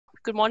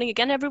Good morning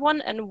again,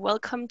 everyone, and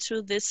welcome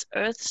to this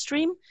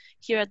EarthStream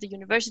here at the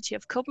University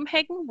of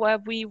Copenhagen, where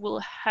we will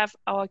have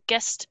our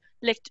guest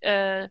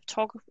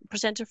talk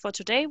presenter for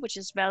today, which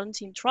is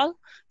Valentin Troll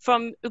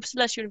from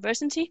Uppsala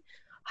University.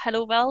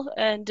 Hello, Val,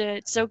 and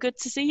it's so good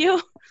to see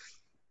you.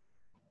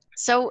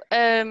 So,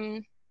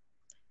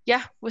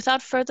 yeah,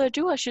 without further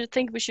ado, I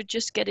think we should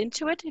just get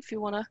into it if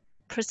you want to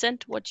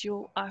present what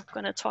you are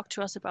going to talk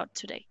to us about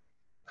today.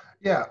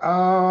 Yeah,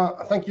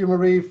 thank you,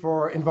 Marie,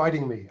 for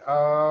inviting me.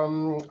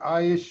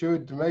 I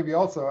should maybe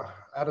also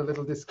add a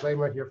little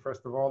disclaimer here,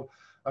 first of all.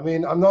 I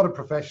mean, I'm not a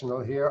professional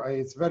here.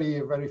 It's very,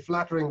 very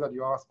flattering that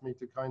you asked me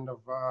to kind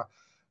of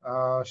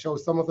show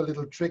some of the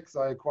little tricks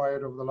I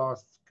acquired over the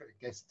last, I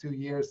guess, 2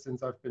 years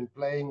since I've been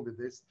playing with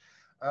this.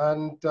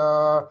 And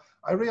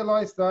I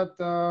realized that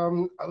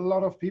a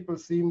lot of people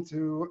seem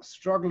to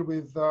struggle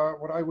with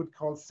what I would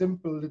call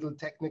simple little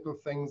technical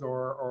things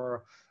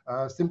or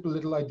simple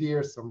little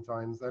ideas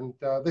sometimes. And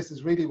this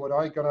is really what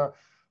I'm gonna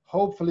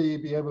hopefully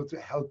be able to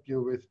help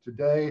you with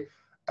today.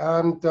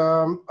 And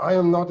I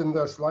am not in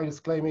the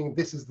slightest claiming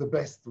this is the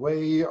best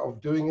way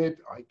of doing it.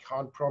 I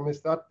can't promise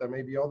that. There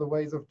may be other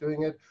ways of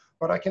doing it,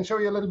 but I can show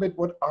you a little bit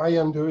what I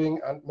am doing,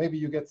 and maybe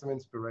you get some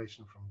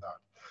inspiration from that.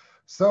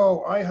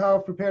 So I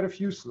have prepared a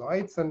few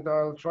slides, and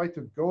I'll try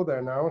to go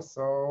there now.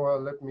 So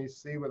let me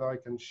see whether I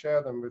can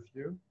share them with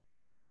you.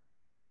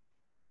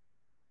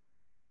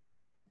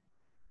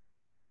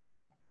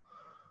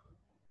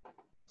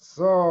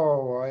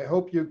 So I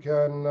hope you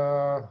can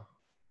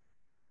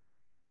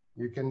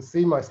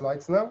see my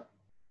slides now.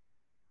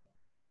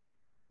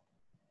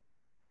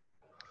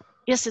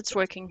 Yes, it's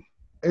working.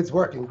 It's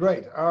working,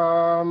 great.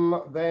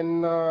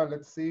 Then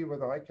let's see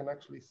whether I can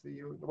actually see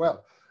you.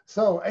 Well,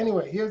 so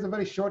anyway, here's a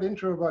very short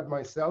intro about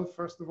myself,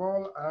 first of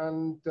all.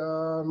 And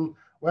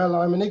well,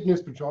 I'm an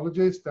igneous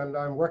petrologist, and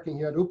I'm working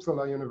here at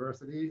Uppsala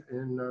University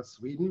in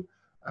Sweden.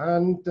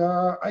 And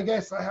I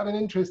guess I had an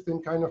interest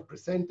in kind of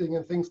presenting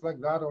and things like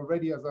that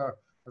already as a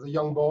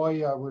young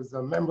boy. I was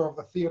a member of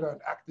the theater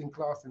and acting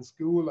class in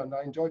school, and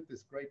I enjoyed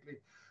this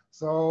greatly.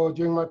 So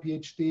during my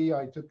PhD,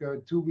 I took a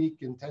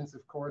 2-week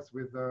intensive course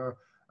with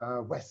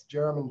West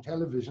German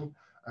television,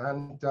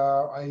 and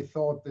I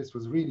thought this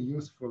was really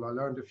useful. I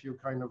learned a few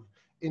kind of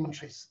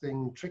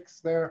interesting tricks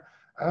there,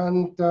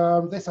 and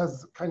this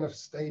has kind of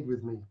stayed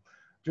with me.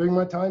 During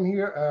my time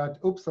here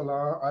at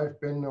Uppsala, I've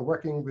been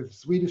working with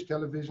Swedish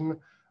television.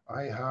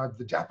 I had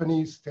the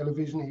Japanese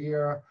television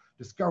here.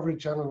 Discovery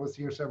Channel was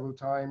here several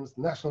times.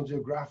 National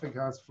Geographic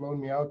has flown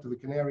me out to the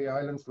Canary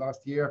Islands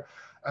last year.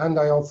 And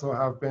I also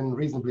have been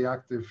reasonably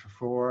active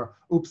for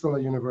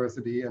Uppsala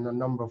University in a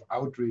number of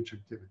outreach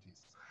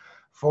activities.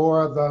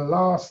 For the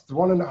last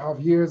 1.5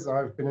 years,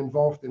 I've been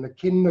involved in a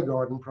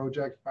kindergarten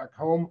project back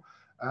home.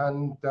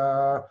 And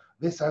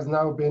this has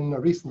now been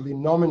recently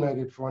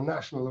nominated for a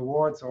national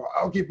award. So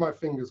I'll keep my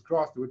fingers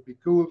crossed, it would be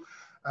cool.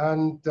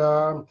 And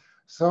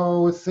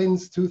so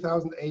since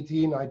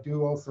 2018, I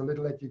do also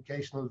little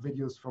educational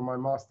videos for my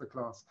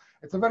masterclass.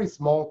 It's a very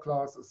small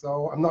class,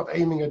 so I'm not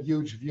aiming at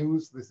huge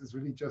views. This is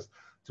really just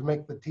to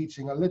make the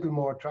teaching a little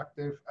more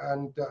attractive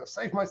and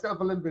save myself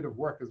a little bit of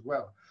work as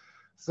well.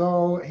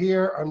 So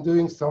here I'm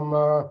doing some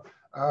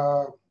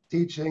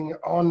teaching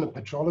on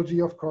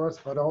petrology, of course,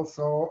 but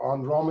also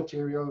on raw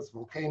materials,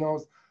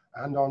 volcanoes,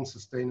 and on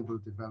sustainable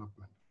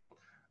development.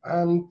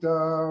 And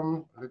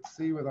let's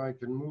see whether I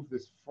can move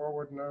this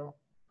forward now.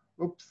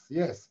 Oops,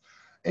 yes.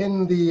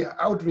 In the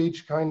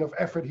outreach kind of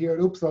effort here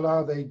at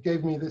Uppsala, they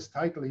gave me this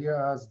title here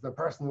as the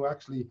person who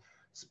actually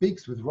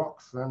speaks with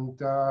rocks. And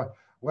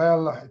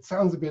well, it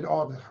sounds a bit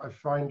odd, I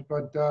find,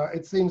 but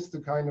it seems to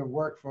kind of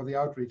work for the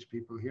outreach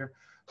people here.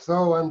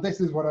 So, and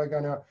this is what I'm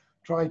gonna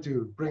try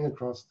to bring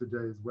across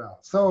today as well.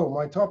 So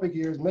my topic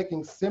here is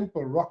making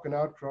simple rock and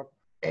outcrop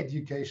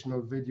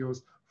educational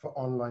videos for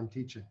online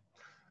teaching.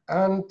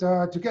 And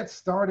to get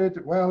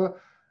started, well,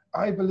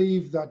 I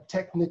believe that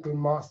technical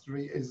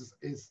mastery is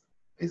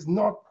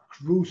not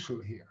crucial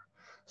here.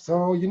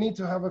 So you need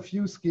to have a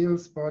few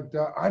skills, but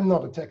I'm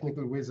not a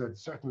technical wizard,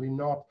 certainly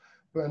not.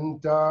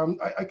 And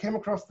I came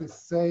across this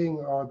saying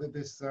or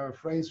this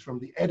phrase from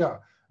the Edda,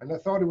 and I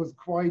thought it was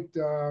quite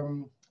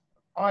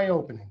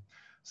eye-opening.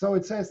 So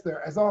it says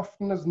there, as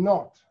often as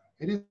not,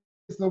 it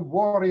is the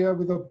warrior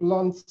with a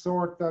blunt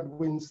sword that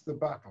wins the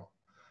battle.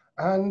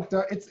 And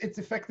it's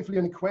effectively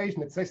an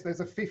equation. It says there's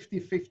a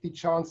 50-50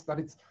 chance that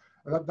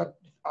that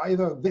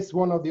either this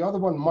one or the other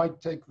one might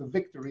take the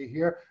victory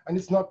here, and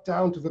it's not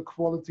down to the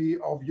quality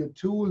of your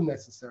tool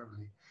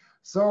necessarily.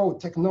 So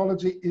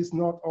technology is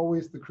not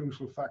always the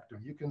crucial factor.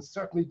 You can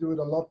certainly do it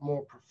a lot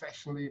more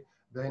professionally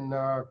than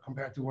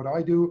compared to what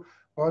I do,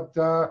 but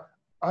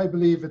I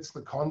believe it's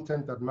the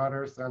content that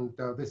matters, and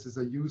this is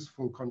a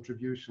useful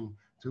contribution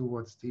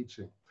towards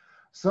teaching.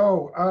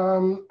 So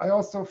I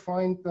also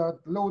find that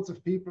loads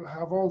of people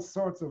have all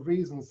sorts of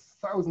reasons,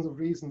 thousands of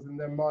reasons in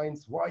their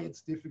minds why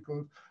it's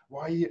difficult,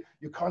 why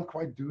you can't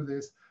quite do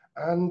this.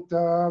 And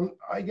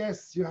I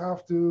guess you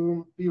have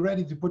to be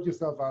ready to put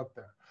yourself out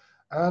there.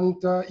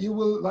 And you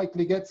will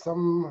likely get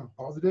some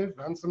positive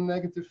and some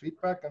negative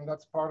feedback, and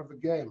that's part of the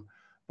game.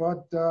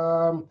 But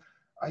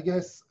I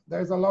guess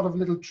there's a lot of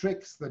little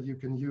tricks that you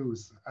can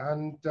use.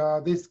 And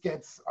this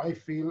gets, I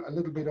feel, a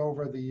little bit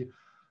over the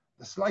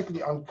slightly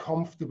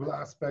uncomfortable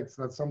aspects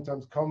that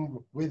sometimes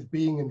come with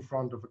being in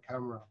front of a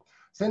camera.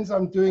 Since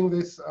I'm doing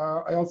this,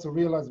 I also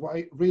realize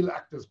why real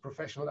actors,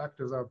 professional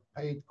actors, are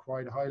paid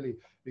quite highly,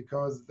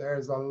 because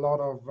there's a lot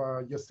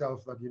of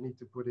yourself that you need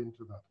to put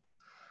into that.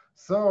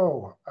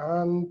 So,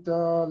 and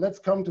let's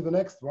come to the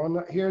next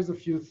one. Here's a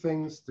few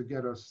things to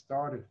get us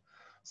started.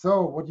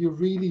 So what you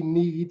really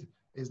need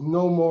is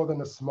no more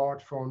than a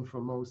smartphone for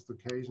most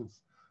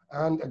occasions,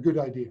 and a good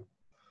idea.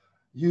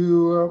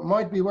 You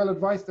might be well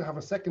advised to have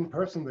a second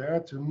person there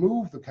to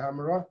move the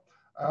camera,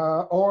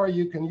 or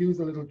you can use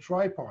a little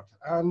tripod.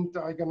 And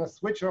I'm going to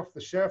switch off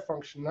the share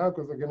function now,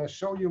 because I'm going to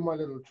show you my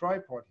little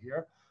tripod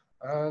here.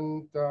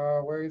 And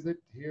where is it?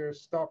 Here,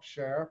 stop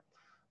share.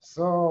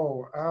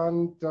 So,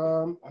 and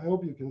I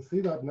hope you can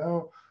see that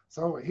now.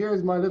 So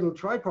here's my little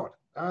tripod,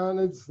 and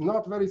it's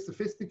not very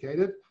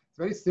sophisticated. It's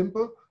very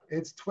simple.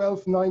 It's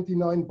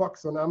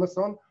 $12.99 on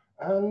Amazon,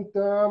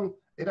 and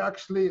it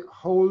actually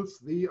holds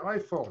the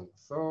iPhone.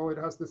 So it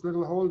has this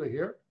little holder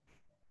here,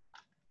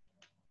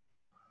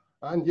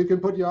 and you can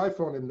put your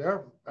iPhone in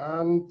there,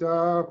 and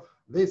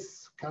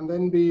this can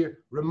then be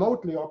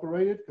remotely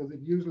operated, because it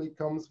usually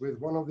comes with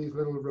one of these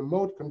little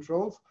remote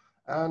controls.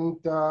 And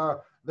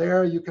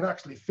there you can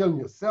actually film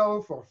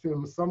yourself or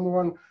film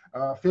someone,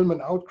 film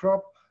an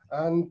outcrop.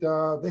 And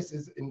this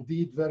is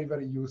indeed very,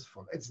 very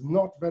useful. It's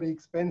not very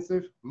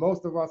expensive.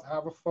 Most of us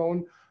have a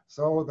phone,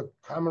 so the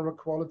camera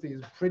quality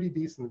is pretty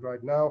decent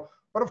right now.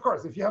 But of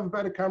course, if you have a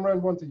better camera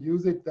and want to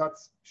use it,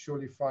 that's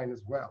surely fine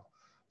as well.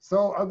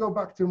 So I'll go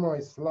back to my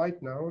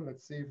slide now.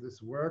 Let's see if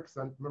this works.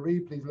 And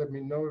Marie, please let me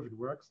know if it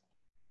works.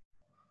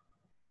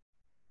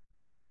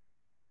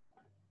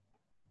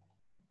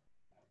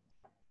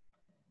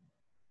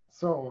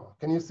 So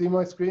can you see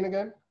my screen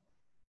again?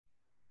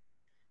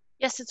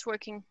 Yes, it's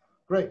working.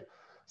 Great.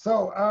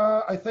 So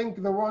I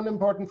think the one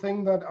important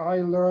thing that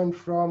I learned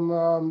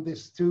from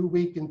this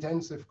 2-week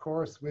intensive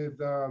course with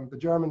the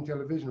German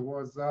television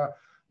was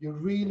you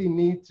really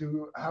need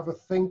to have a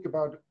think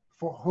about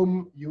for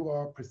whom you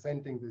are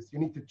presenting this. You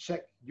need to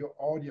check your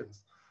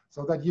audience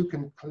so that you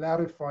can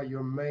clarify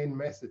your main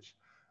message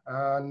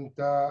and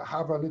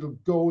have a little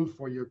goal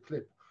for your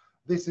clip.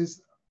 This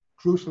is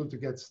crucial to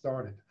get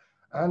started.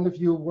 And if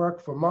you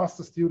work for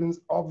master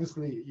students,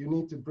 obviously you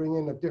need to bring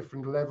in a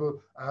different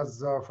level as,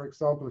 for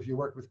example, if you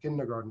work with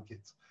kindergarten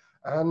kids.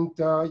 And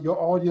your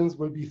audience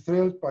will be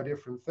thrilled by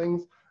different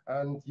things,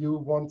 and you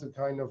want to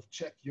kind of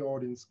check your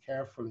audience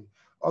carefully.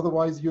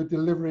 Otherwise, you're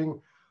delivering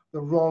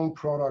the wrong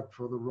product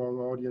for the wrong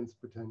audience,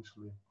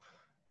 potentially.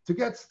 To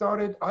get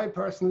started, I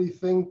personally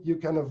think you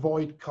can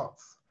avoid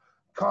cuts.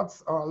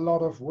 Cuts are a lot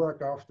of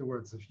work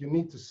afterwards. If you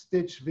need to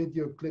stitch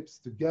video clips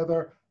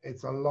together,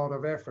 it's a lot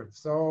of effort.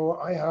 So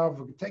I have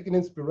taken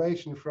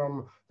inspiration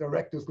from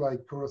directors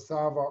like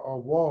Kurosawa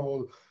or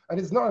Warhol. And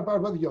it's not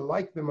about whether you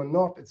like them or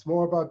not. It's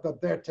more about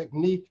that their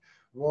technique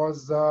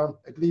was,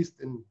 at least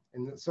in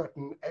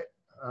certain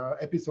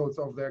episodes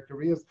of their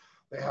careers,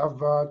 they have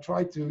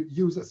tried to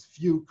use as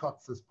few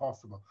cuts as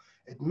possible.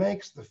 It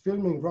makes the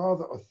filming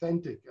rather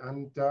authentic,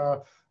 and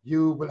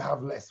you will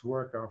have less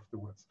work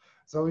afterwards.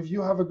 So if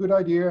you have a good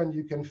idea and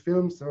you can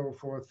film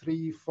for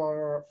 3,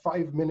 4,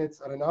 5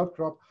 minutes at an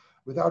outcrop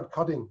without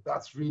cutting,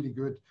 that's really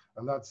good,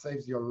 and that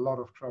saves you a lot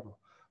of trouble.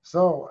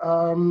 So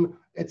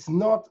it's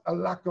not a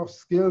lack of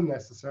skill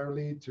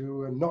necessarily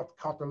to not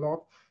cut a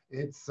lot.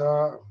 It's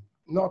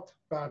not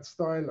bad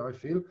style, I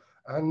feel,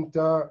 and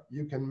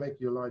you can make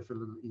your life a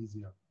little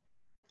easier.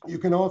 You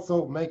can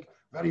also make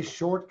very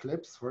short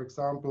clips, for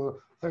example,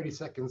 30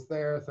 seconds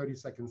there, 30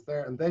 seconds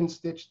there, and then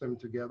stitch them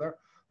together.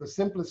 The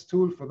simplest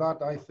tool for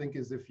that, I think,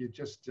 is if you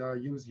just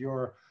use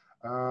your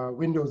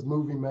Windows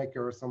Movie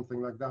Maker or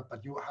something like that,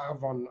 that you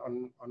have on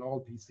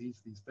all PCs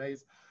these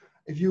days.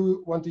 If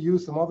you want to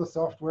use some other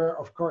software,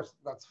 of course,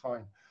 that's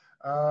fine.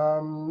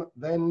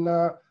 Then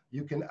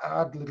you can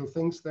add little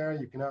things there.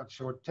 You can add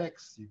short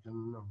text. You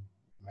can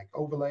make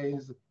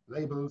overlays,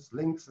 labels,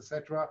 links,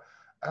 etc.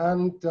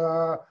 And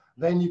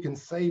then you can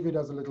save it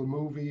as a little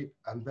movie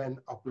and then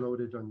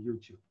upload it on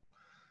YouTube.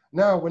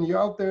 Now, when you're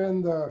out there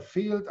in the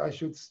field, I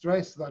should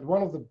stress that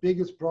one of the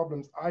biggest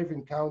problems I've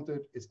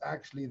encountered is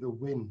actually the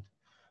wind.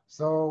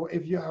 So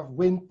if you have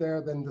wind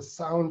there, then the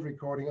sound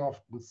recording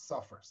often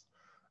suffers.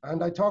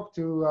 And I talked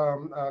to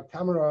a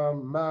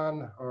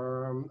cameraman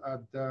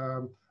at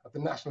the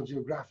National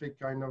Geographic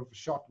kind of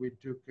shot we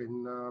took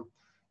in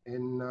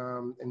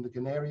the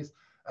Canaries,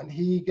 and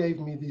he gave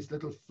me these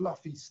little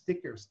fluffy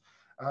stickers.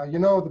 You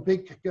know, the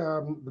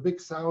big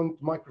sound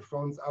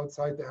microphones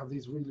outside, they have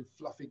these really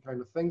fluffy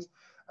kind of things.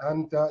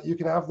 And you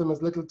can have them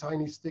as little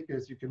tiny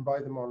stickers. You can buy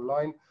them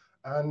online.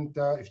 And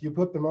if you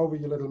put them over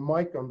your little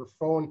mic on the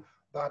phone,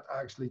 that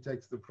actually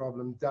takes the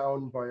problem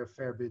down by a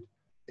fair bit.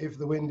 If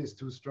the wind is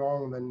too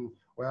strong, then,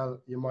 well,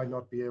 you might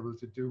not be able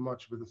to do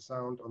much with the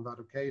sound on that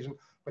occasion.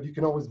 But you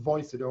can always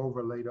voice it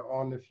over later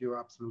on if you're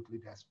absolutely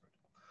desperate.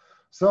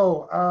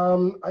 So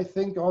I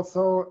think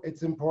also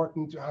it's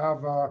important to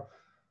have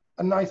a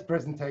a nice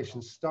presentation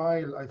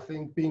style. I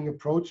think being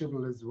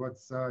approachable is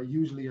what's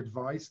usually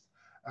advised.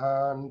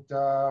 And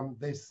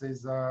this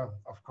is,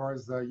 of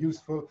course,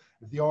 useful.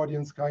 If the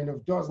audience kind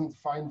of doesn't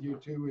find you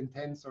too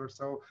intense or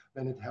so,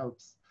 then it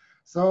helps.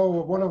 So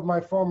one of my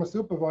former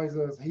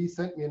supervisors, he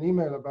sent me an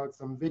email about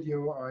some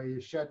video I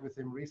shared with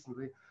him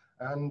recently.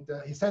 And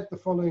he said the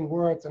following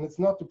words, and it's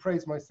not to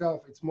praise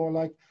myself, it's more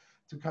like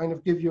to kind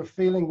of give you a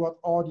feeling what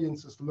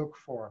audiences look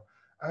for.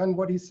 And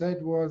what he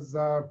said was,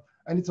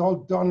 and it's all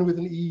done with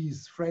an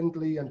ease,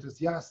 friendly,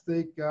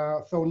 enthusiastic,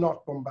 though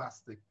not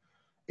bombastic.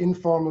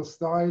 Informal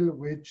style,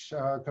 which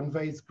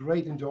conveys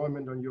great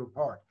enjoyment on your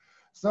part.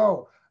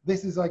 So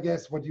this is, I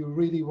guess, what you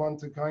really want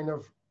to kind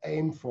of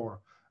aim for.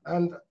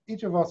 And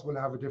each of us will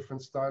have a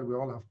different style. We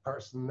all have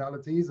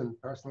personalities and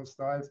personal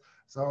styles.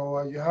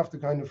 So you have to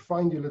kind of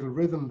find your little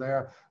rhythm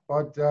there.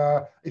 But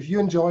if you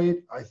enjoy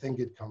it, I think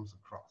it comes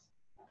across.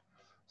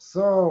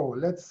 So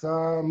let's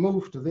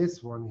move to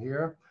this one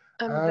here.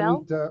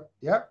 Val,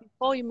 yeah.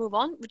 Before you move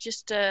on, we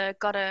just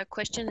got a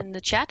question in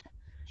the chat.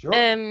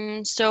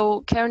 Sure.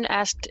 So Karen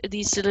asked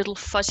these little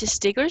fuzzy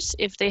stickers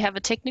if they have a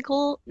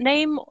technical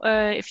name,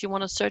 if you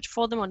want to search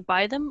for them and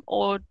buy them,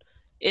 or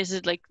is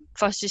it like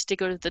fuzzy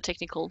sticker the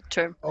technical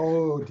term?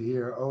 Oh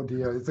dear, oh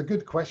dear. It's a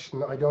good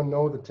question. I don't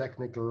know the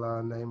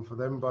technical name for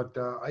them, but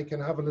I can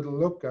have a little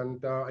look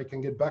and I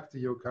can get back to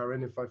you,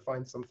 Karen, if I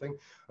find something.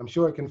 I'm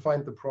sure I can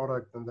find the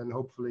product and then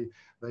hopefully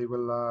they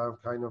will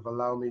kind of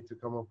allow me to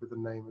come up with a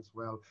name as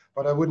well.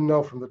 But I wouldn't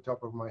know from the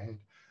top of my head.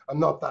 I'm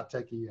not that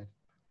techie yet.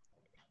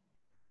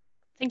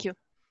 Thank you.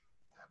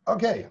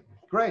 Okay,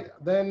 great.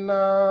 Then,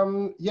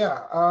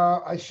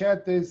 I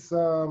shared this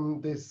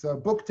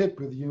book tip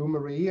with you,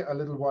 Marie, a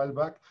little while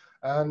back.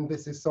 And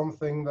this is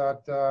something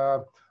that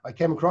I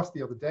came across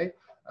the other day.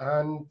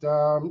 And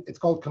it's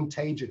called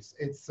Contagious.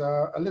 It's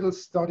a little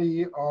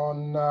study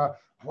on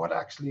what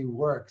actually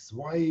works.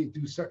 Why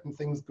do certain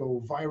things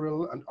go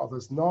viral and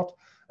others not?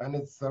 And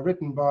it's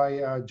written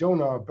by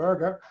Jonah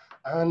Berger.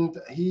 And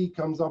he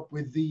comes up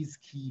with these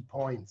key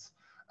points.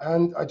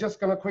 And I'm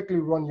just going to quickly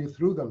run you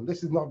through them.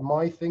 This is not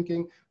my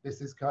thinking. This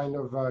is kind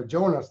of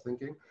Jonah's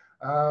thinking.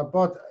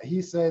 But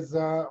he says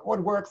what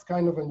works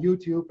kind of on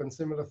YouTube and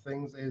similar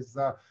things is,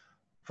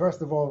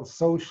 first of all,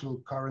 social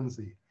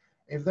currency.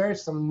 If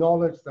there's some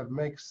knowledge that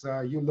makes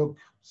you look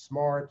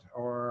smart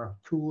or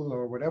cool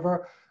or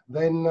whatever,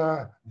 then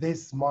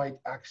this might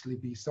actually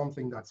be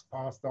something that's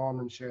passed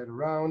on and shared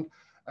around.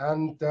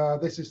 And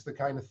this is the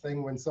kind of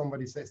thing when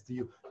somebody says to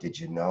you, did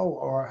you know,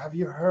 or have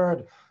you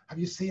heard, have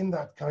you seen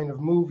that kind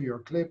of movie or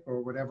clip or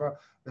whatever,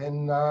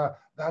 then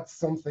that's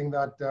something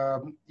that,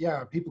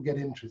 yeah, people get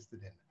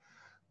interested in.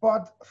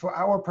 But for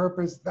our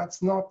purpose,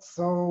 that's not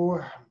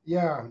so,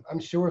 yeah, I'm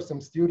sure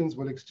some students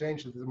will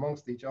exchange it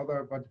amongst each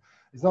other, but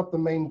it's not the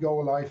main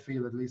goal, I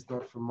feel, at least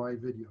not from my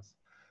videos.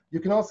 You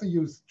can also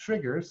use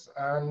triggers,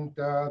 and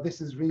this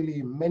is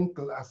really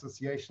mental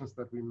associations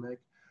that we make.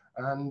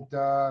 And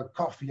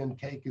coffee and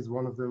cake is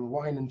one of them,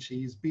 wine and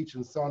cheese, beach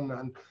and sun,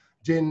 and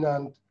gin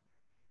and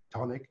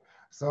tonic.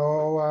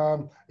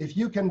 So if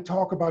you can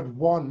talk about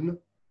one,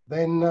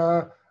 then,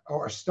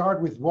 or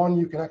start with one,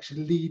 you can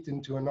actually lead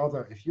into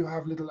another. If you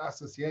have little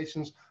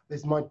associations,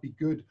 this might be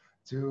good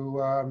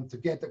to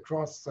get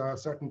across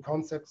certain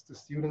concepts to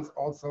students,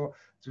 also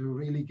to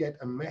really get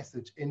a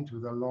message into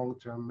the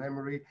long-term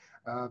memory.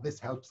 This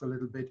helps a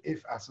little bit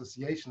if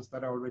associations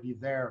that are already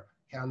there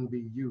can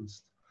be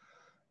used.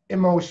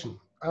 Emotion.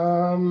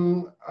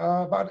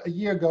 About a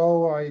year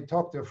ago, I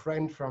talked to a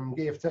friend from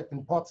GFZ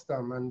in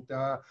Potsdam, and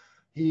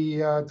he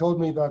told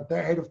me that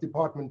their head of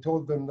department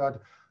told them that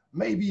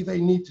maybe they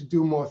need to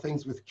do more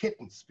things with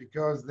kittens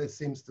because this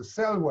seems to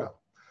sell well.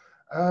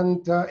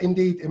 And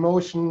indeed,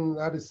 emotion,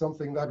 that is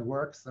something that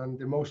works, and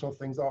emotional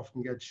things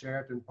often get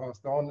shared and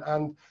passed on,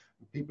 and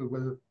people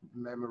will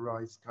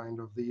memorize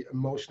kind of the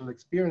emotional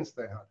experience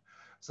they had.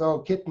 So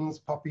kittens,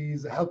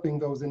 puppies, helping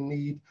those in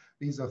need,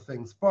 these are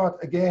things.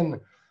 But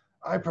again,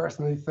 I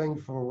personally think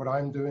for what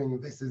I'm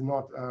doing, this is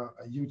not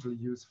a hugely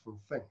useful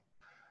thing.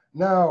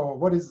 Now,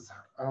 what is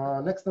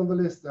next on the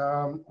list?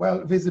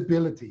 Well,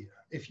 visibility.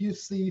 If you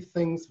see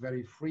things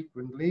very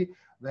frequently,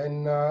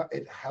 then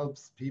it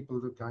helps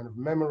people to kind of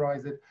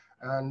memorize it,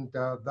 and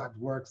that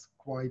works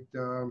quite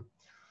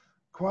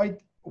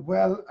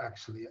well,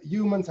 actually.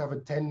 Humans have a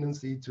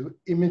tendency to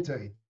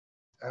imitate,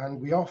 and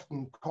we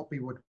often copy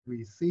what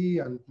we see.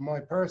 And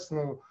my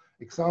personal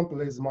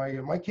example is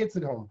my kids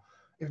at home.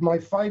 If my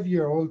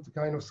 5-year-old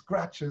kind of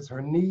scratches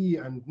her knee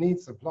and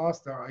needs a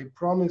plaster, I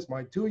promise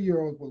my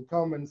 2-year-old will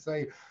come and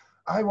say,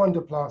 I want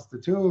a plaster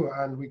too,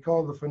 and we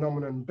call the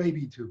phenomenon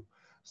baby too.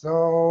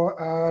 So,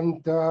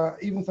 and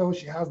even though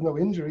she has no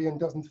injury and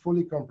doesn't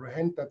fully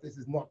comprehend that this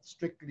is not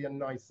strictly a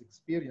nice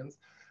experience,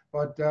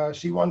 but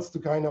she wants to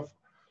kind of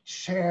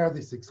share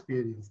this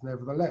experience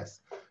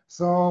nevertheless.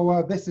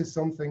 So this is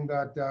something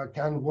that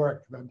can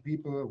work, that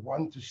people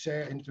want to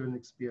share into an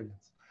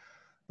experience.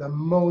 The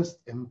most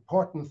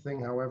important thing,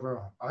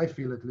 however, I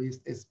feel at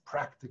least, is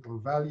practical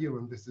value,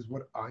 and this is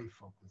what I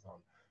focus on.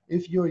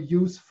 If you're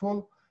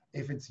useful,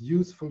 if it's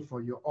useful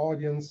for your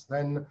audience,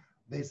 then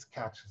this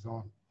catches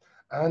on.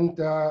 And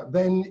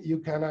then you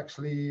can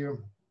actually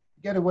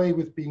get away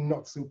with being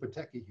not super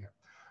techy here.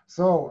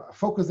 So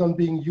focus on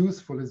being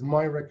useful is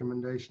my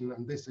recommendation,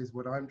 and this is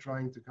what I'm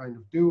trying to kind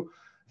of do.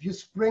 If you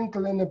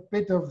sprinkle in a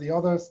bit of the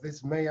others,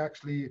 this may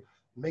actually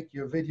make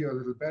your video a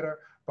little better,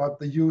 but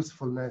the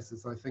usefulness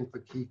is, I think, the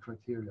key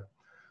criteria.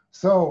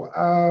 So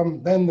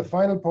then the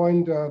final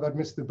point that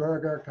Mr.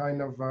 Berger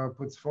kind of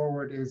puts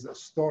forward is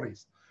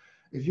stories.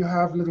 If you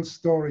have little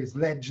stories,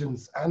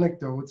 legends,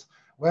 anecdotes,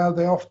 well,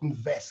 they're often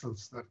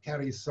vessels that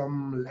carry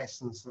some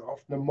lessons,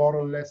 often a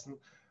moral lesson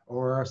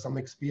or some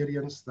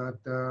experience that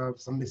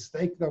some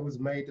mistake that was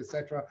made,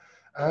 etc.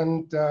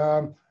 And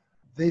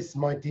this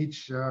might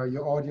teach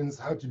your audience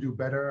how to do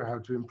better, how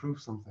to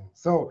improve something.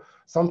 So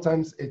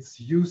sometimes it's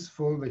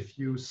useful if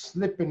you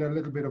slip in a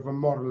little bit of a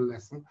moral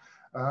lesson,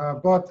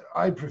 but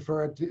I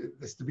prefer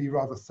this to be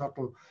rather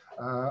subtle.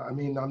 I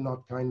mean, I'm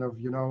not kind of,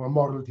 you know, a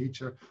moral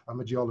teacher, I'm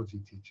a geology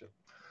teacher.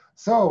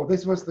 So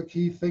this was the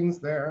key things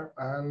there.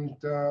 And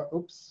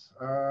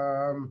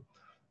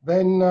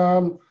then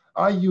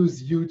I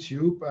use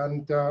YouTube,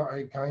 and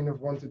I kind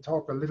of want to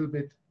talk a little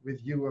bit with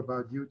you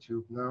about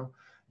YouTube now.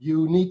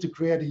 You need to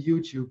create a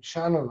YouTube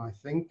channel, I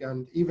think,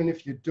 and even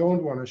if you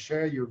don't want to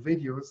share your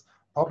videos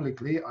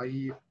publicly,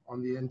 i.e.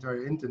 on the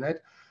entire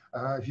internet,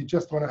 if you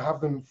just want to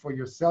have them for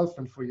yourself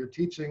and for your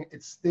teaching,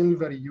 it's still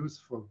very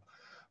useful.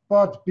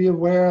 But be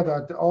aware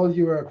that all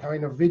your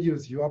kind of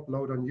videos you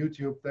upload on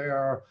YouTube,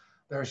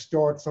 they're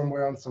stored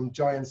somewhere on some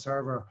giant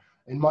server.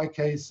 In my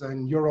case,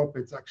 in Europe,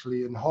 it's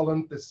actually in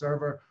Holland, this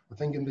server. I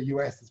think in the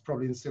US, it's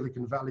probably in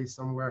Silicon Valley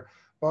somewhere.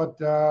 But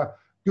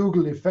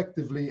Google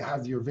effectively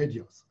has your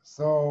videos.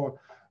 So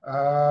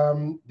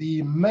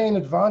the main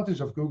advantage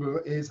of Google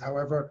is,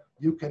 however,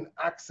 you can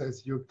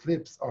access your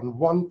clips on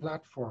one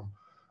platform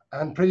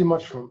and pretty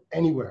much from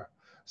anywhere.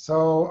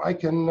 So I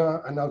can,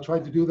 and I'll try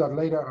to do that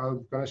later,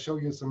 I'm going to show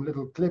you some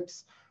little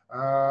clips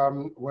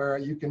where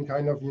you can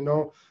kind of, you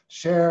know,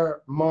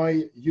 share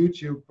my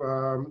YouTube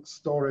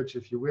storage,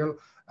 if you will,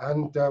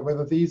 and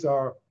whether these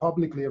are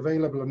publicly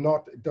available or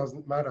not, it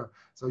doesn't matter.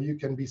 So you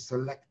can be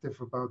selective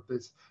about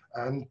this,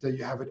 and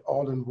you have it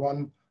all in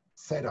one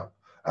setup.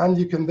 And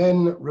you can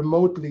then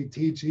remotely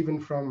teach even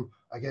from,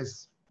 I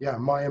guess, yeah,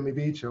 Miami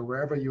Beach or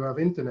wherever you have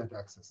internet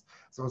access.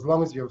 So as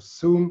long as you have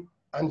Zoom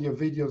and your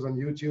videos on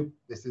YouTube,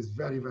 this is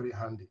very, very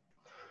handy.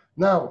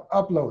 Now,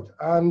 upload.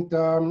 And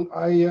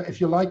if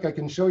you like, I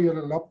can show you a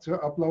little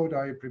upload.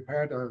 I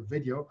prepared a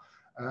video,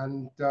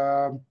 and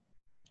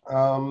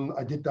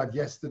I did that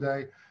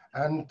yesterday.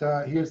 And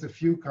here's a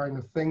few kind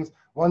of things.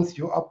 Once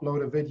you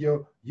upload a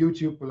video,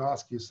 YouTube will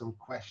ask you some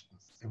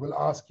questions. It will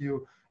ask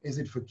you, is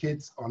it for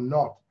kids or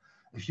not?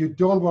 If you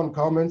don't want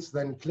comments,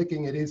 then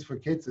clicking it is for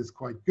kids is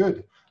quite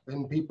good.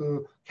 Then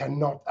people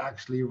cannot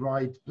actually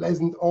write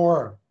pleasant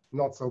or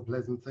not so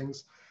pleasant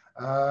things.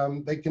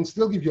 They can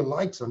still give you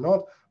likes or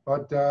not,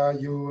 but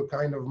you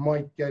kind of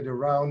might get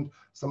around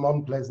some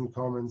unpleasant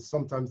comments.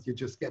 Sometimes you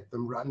just get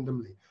them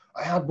randomly.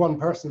 I had one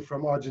person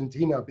from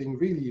Argentina being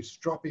really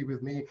stroppy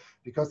with me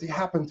because he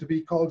happened to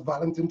be called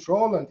Valentin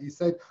Troll, and he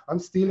said, I'm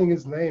stealing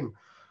his name.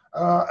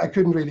 I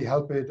couldn't really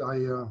help it.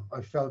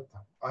 I felt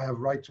I have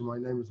right to my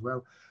name as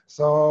well.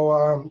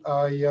 So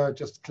I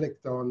just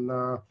clicked on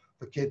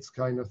the kids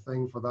kind of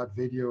thing for that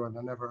video, and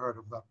I never heard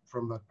of that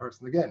from that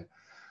person again.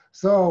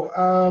 So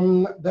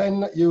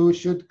then you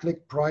should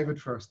click private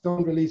first.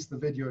 Don't release the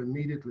video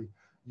immediately.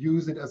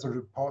 Use it as a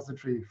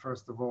repository,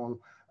 first of all.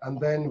 And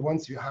then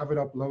once you have it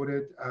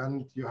uploaded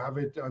and you have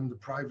it on the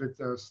private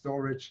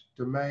storage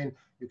domain,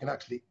 you can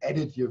actually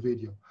edit your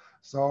video.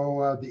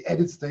 So the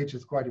edit stage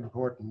is quite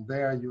important.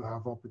 There you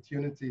have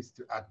opportunities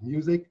to add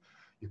music.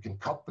 You can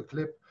cut the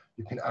clip.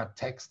 You can add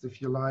text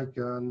if you like.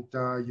 And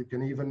you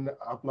can even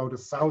upload a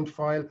sound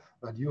file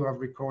that you have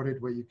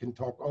recorded where you can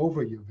talk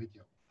over your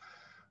video.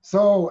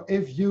 So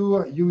if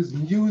you use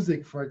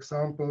music, for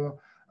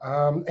example,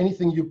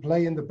 anything you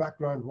play in the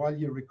background while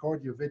you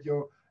record your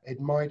video, it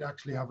might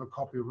actually have a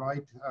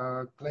copyright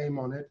claim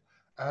on it.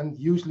 And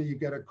usually you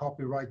get a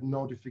copyright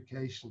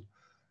notification.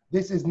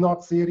 This is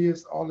not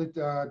serious. All it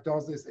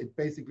does is it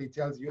basically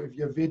tells you if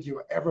your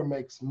video ever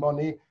makes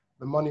money,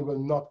 the money will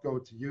not go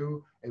to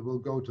you. It will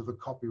go to the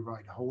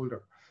copyright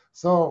holder.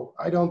 So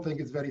I don't think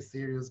it's very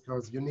serious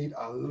because you need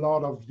a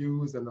lot of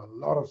views and a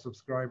lot of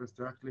subscribers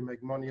to actually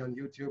make money on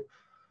YouTube.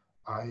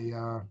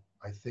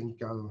 I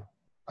think I'll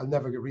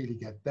never really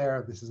get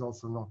there. This is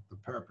also not the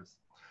purpose.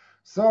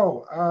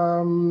 So,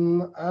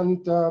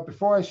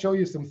 before I show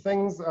you some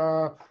things,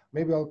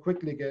 maybe I'll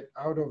quickly get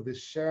out of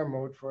this share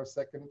mode for a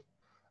second.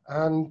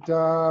 And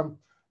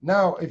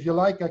now, if you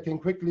like, I can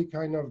quickly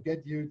kind of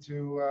get you to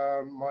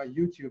my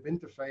YouTube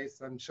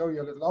interface and show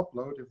you a little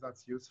upload if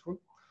that's useful.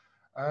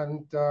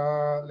 And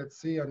let's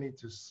see, I need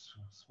to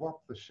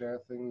swap the share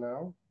thing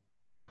now.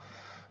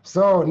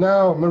 So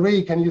now,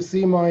 Marie, can you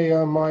see my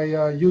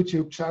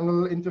YouTube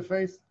channel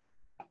interface?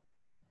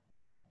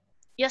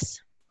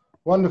 Yes.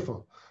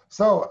 Wonderful.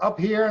 So up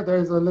here,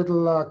 there's a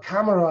little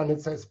camera and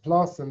it says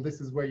plus, and this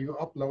is where you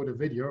upload a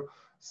video.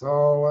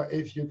 So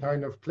if you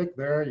kind of click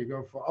there, you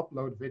go for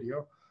upload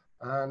video.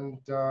 And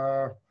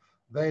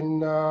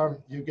then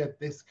you get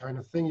this kind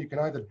of thing. You can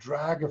either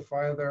drag a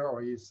file there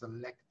or you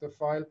select the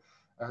file.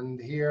 And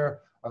here,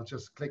 I'll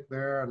just click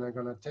there and I'm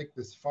going to take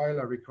this file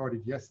I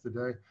recorded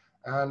yesterday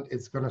and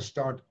it's going to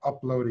start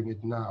uploading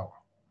it now.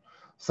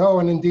 So,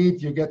 and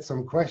indeed, you get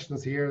some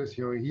questions here.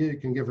 So here you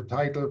can give a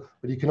title,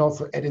 but you can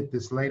also edit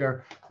this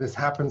later. This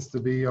happens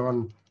to be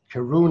on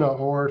Kiruna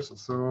ores.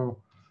 So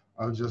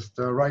I'll just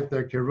write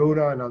there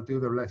Kiruna and I'll do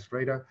the rest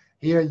later.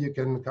 Here you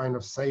can kind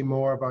of say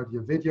more about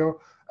your video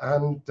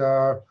and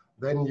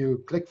then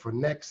you click for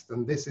next.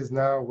 And this is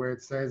now where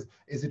it says,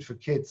 is it for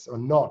kids or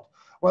not?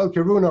 Well,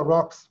 Kiruna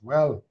rocks.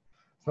 Well,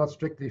 it's not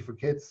strictly for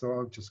kids, so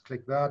I'll just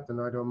click that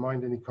and I don't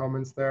mind any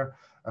comments there.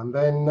 And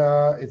then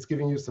it's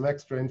giving you some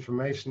extra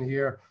information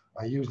here.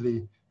 I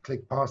usually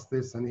click past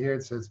this and here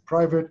it says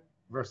private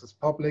versus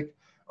public,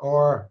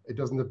 or it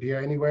doesn't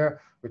appear anywhere,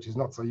 which is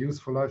not so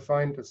useful, I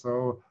find.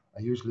 So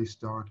I usually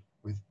start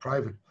with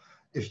private.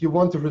 If you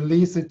want to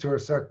release it to a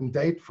certain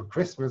date for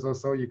Christmas or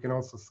so, you can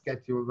also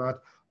schedule that.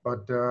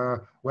 But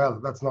well,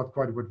 that's not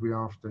quite what we're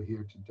after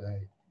here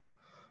today.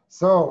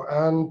 So,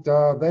 and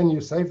then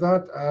you save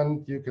that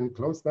and you can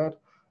close that.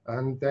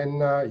 And then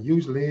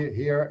usually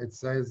here it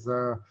says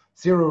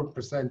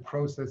 0%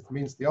 processed,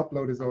 means the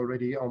upload is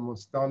already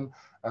almost done.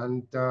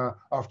 And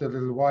after a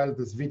little while,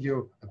 this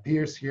video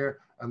appears here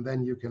and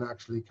then you can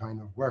actually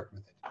kind of work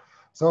with it.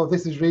 So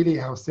this is really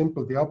how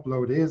simple the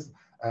upload is.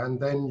 And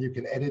then you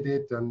can edit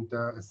it and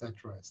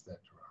etc., etc.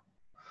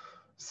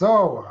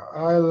 So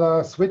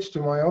I'll switch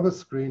to my other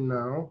screen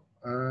now.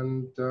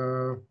 And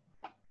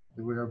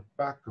we are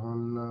back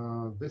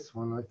on this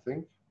one, I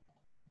think.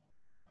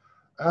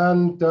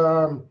 And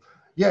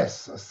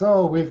yes,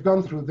 so we've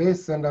gone through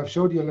this and I've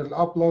showed you a little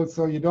upload,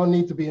 so you don't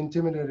need to be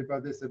intimidated by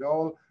this at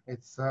all.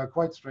 It's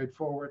quite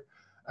straightforward.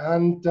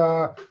 And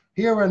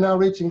here we're now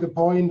reaching the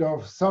point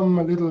of some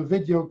little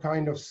video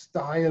kind of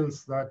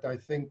styles that I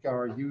think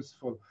are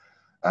useful.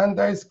 And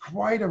there's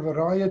quite a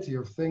variety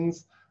of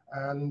things.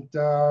 And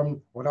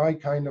what I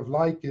kind of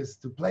like is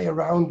to play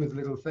around with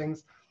little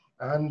things.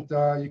 And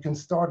you can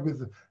start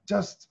with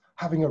just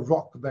having a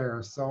rock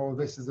there. So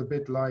this is a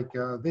bit like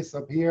this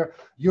up here.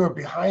 You're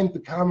behind the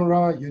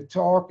camera, you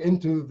talk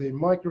into the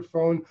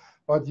microphone,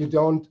 but you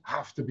don't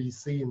have to be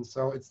seen.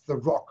 So it's the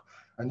rock.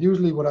 And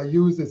usually what I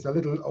use is a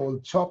little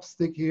old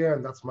chopstick here,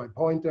 and that's my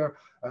pointer.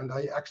 And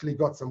I actually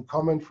got some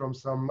comment from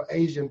some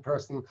Asian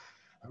person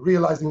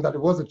realizing that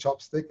it was a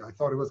chopstick. I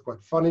thought it was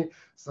quite funny.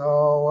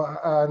 So,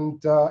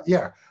 and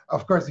yeah,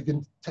 of course you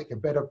can take a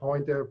better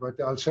pointer, but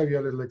I'll show you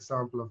a little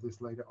example of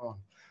this later on.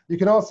 You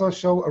can also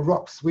show a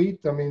rock suite.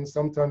 I mean,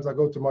 sometimes I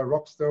go to my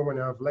rock store when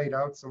I've laid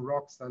out some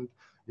rocks and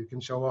you can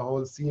show a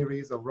whole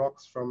series of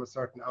rocks from a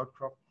certain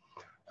outcrop.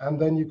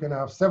 And then you can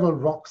have several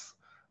rocks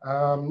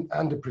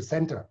and a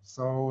presenter.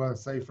 So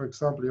say, for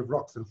example, you have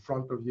rocks in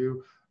front of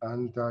you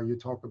and you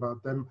talk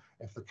about them.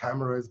 If the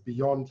camera is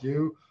beyond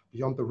you,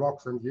 beyond the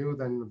rocks and you,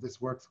 then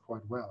this works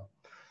quite well.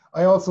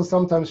 I also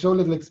sometimes show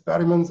little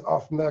experiments.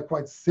 Often they're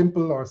quite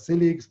simple or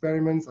silly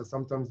experiments. I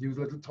sometimes use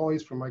little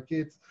toys from my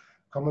kids,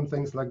 common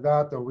things like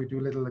that, or we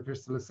do little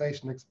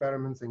crystallization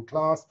experiments in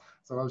class.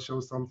 So I'll show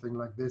something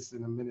like this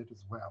in a minute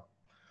as well.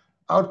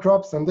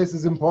 Outcrops, and this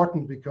is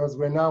important because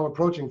we're now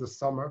approaching the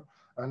summer,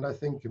 and I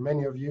think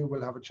many of you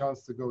will have a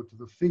chance to go to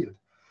the field.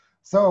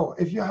 So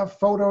if you have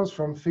photos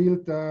from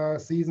field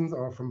seasons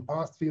or from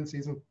past field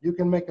seasons, you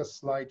can make a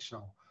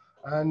slideshow.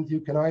 And you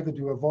can either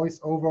do a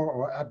voiceover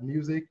or add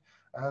music.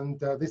 And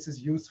this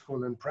is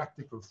useful and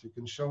practical. So you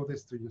can show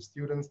this to your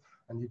students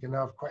and you can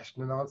have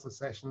question and answer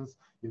sessions.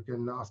 You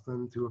can ask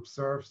them to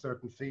observe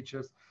certain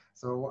features.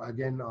 So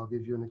again, I'll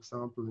give you an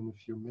example in a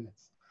few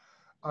minutes.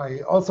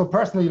 I also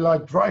personally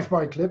like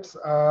drive-by clips.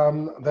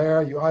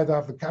 There you either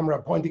have the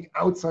camera pointing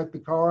outside the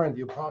car and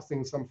you're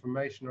passing some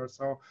information or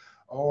so,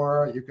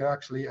 or you can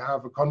actually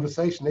have a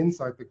conversation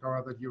inside the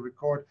car that you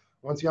record.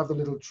 Once you have the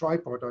little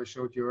tripod I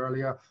showed you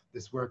earlier,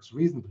 this works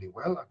reasonably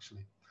well,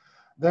 actually.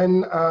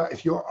 Then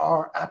if you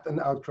are at an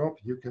outcrop,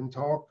 you can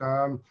talk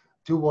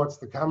towards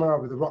the camera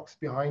with the rocks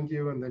behind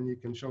you, and then you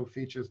can show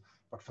features.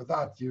 But for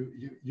that,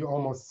 you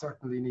almost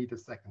certainly need a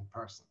second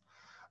person.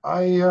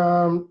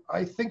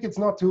 I think it's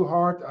not too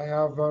hard. I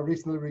have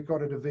recently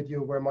recorded a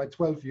video where my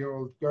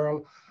 12-year-old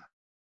girl,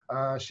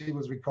 she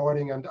was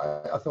recording, and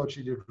I thought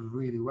she did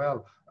really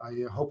well. I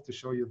hope to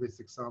show you this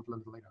example a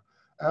little later.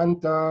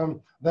 And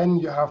then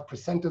you have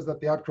presenters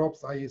at the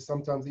outcrops. I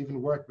sometimes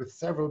even work with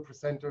several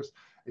presenters.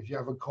 If you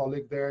have a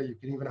colleague there, you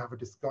can even have a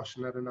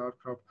discussion at an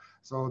outcrop.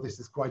 So this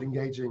is quite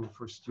engaging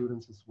for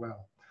students as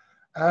well.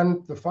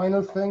 And the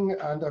final thing,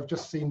 and I've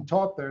just seen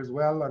Todd there as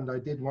well, and I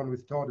did one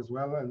with Todd as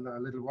well and a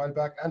little while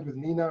back, and with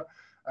Nina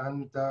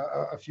and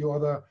a few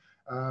other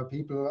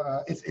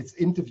people. It's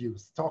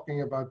interviews,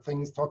 talking about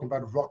things, talking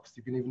about rocks.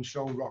 You can even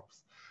show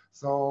rocks.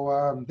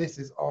 So this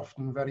is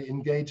often very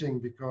engaging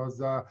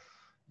because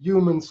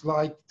humans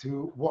like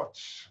to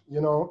watch,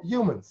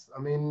 humans. I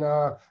mean,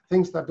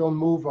 things that don't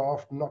move are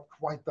often not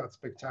quite that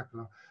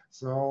spectacular.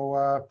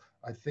 So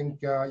I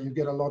think you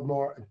get a lot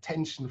more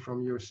attention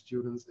from your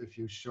students if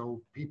you show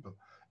people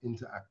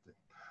interacting.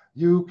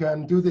 You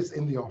can do this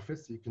in the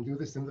office, you can do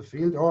this in the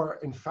field, or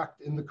in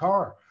fact in the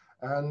car.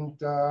 And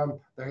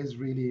there is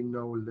really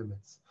no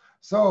limits.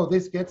 So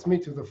this gets me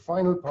to the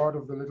final part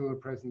of the little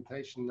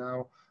presentation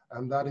now,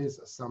 and that is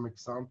some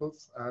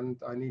examples. And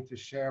I need to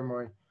share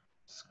my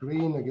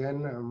screen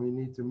again, and we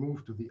need to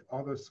move to the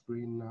other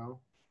screen now.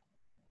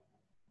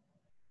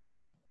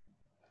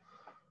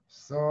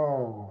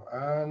 So,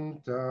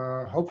 and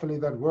hopefully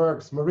that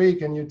works. Marie,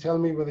 can you tell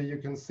me whether you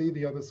can see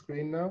the other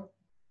screen now?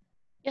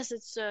 Yes,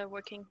 it's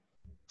working.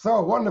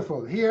 So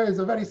wonderful. Here is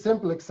a very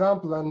simple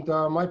example, and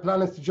my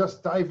plan is to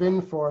just dive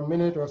in for a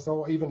minute or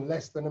so, even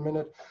less than a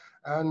minute.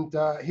 And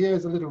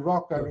here's a little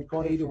rock I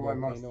recorded from my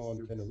master's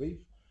on Tenerife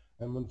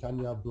and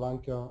Montaña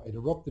Blanca. It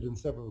erupted in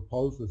several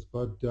pulses,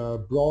 but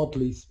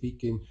broadly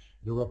speaking,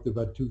 it erupted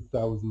about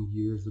 2,000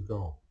 years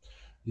ago.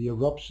 The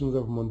eruptions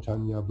of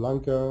Montaña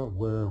Blanca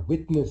were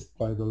witnessed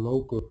by the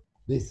local.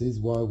 This is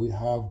why we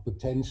have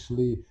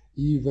potentially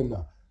even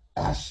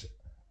ash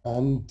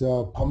and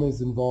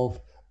pumice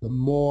involved. The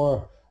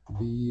more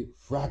the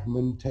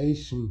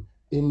fragmentation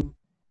in,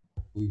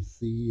 we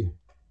see,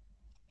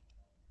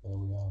 there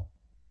we are.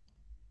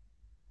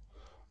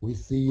 We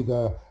see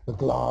the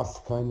glass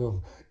kind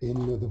of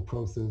in the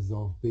process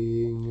of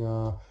being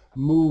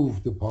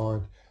moved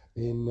apart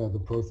in the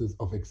process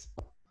of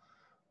expansion.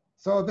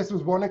 So this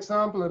was one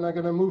example, and I'm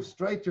going to move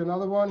straight to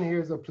another one.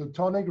 Here's a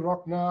plutonic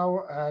rock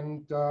now,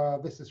 and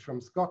this is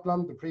from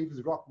Scotland. The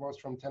previous rock was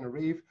from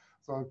Tenerife.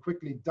 So I'll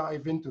quickly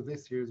dive into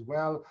this here as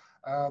well.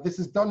 This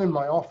is done in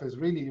my office,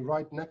 really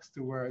right next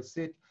to where I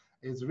sit.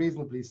 Is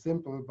reasonably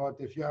simple, but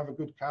if you have a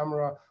good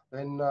camera,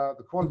 then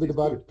the quality is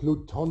about good.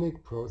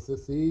 Plutonic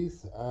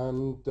processes,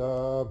 and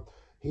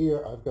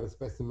here I've got a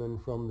specimen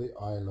from the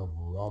Isle of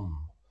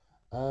Rum.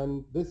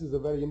 And this is a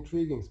very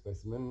intriguing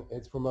specimen.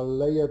 It's from a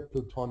layered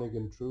plutonic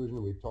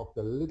intrusion. We talked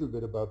a little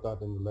bit about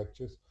that in the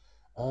lectures.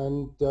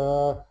 And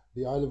the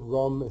Isle of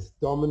Rum is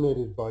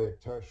dominated by a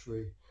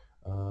tertiary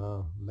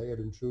layered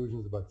intrusion,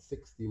 is about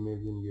 60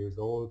 million years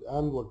old.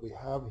 And what we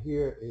have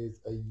here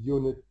is a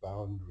unit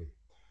boundary.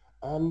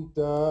 And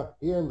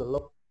here in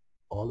the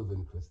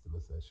olivine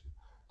crystallization.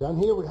 Down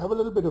here we have a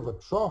little bit of a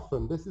trough,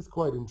 and this is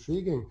quite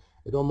intriguing.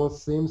 It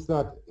almost seems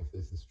that, if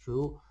this is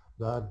true,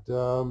 that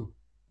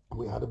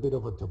we had a bit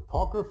of a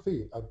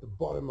topography at the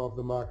bottom of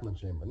the magma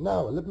chamber.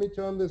 Now, let me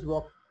turn this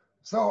rock.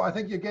 So I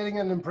think you're getting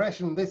an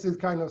impression. This is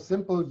kind of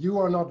simple. You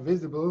are not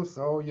visible,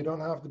 so you don't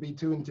have to be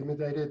too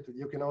intimidated.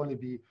 You can only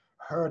be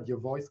heard. Your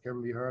voice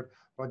can be heard,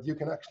 but you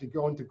can actually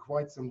go into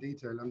quite some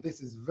detail. And this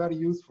is very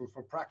useful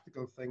for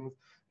practical things,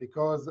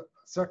 because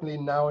certainly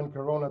now in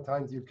Corona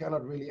times, you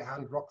cannot really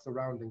hand rocks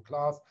around in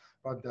class,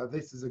 but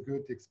this is a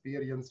good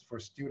experience for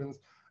students.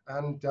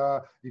 And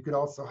you could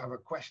also have a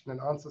question and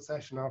answer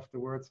session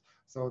afterwards.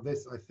 So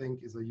this, I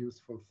think, is a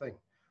useful thing.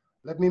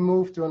 Let me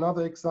move to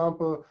another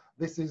example.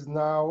 This is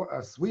now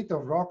a suite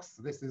of rocks.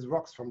 This is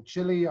rocks from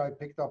Chile I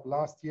picked up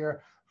last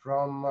year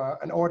from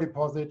an ore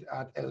deposit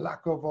at El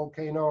Laco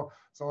volcano.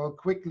 So I'll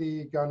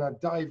quickly gonna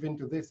dive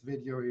into this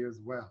video here as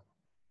well.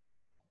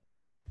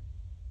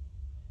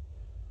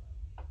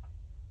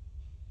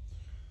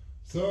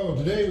 So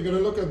today we're going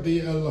to look at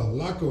the El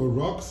Laco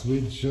rocks,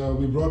 which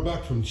we brought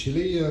back from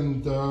Chile,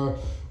 and we're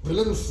a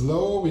little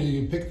slow.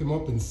 We picked them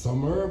up in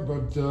summer,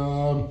 but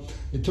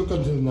it took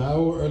until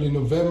now, early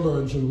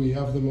November, until we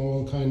have them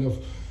all kind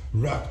of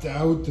wrapped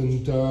out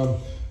and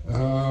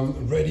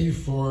ready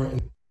for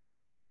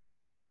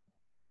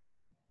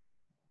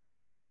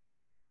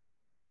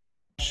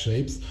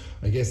shapes.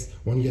 I guess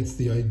one gets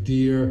the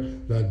idea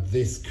that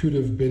this could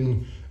have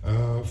been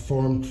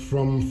formed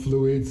from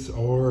fluids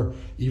or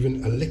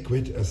even a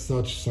liquid as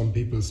such. Some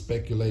people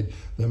speculate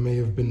there may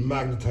have been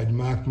magnetite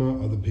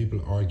magma. Other people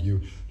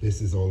argue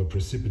this is all a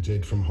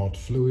precipitate from hot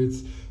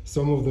fluids.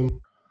 Some of them.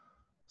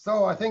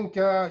 So I think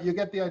you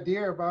get the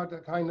idea about a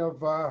kind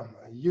of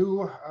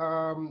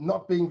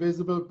not being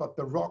visible, but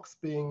the rocks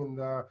being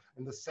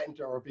in the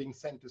center or being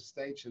center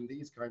stage in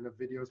these kind of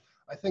videos.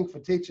 I think for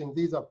teaching,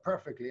 these are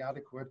perfectly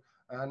adequate,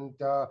 and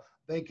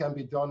they can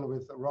be done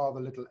with rather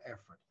little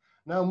effort.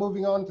 Now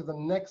moving on to the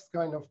next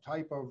kind of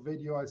type of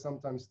video I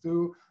sometimes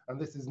do, and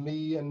this is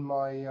me in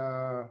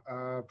my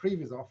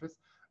previous office.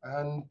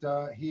 And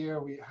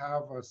here we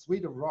have a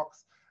suite of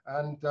rocks,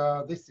 and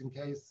this in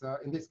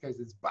this case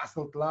it's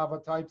basalt lava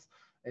types.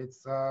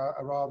 It's a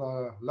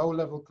rather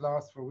low-level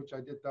class for which I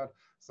did that.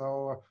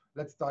 So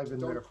let's dive in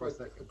there for a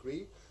second.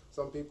 Agree.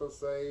 Some people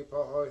say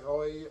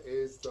Pahoehoe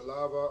is the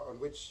lava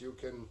on which you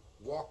can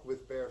walk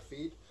with bare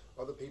feet.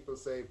 Other people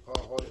say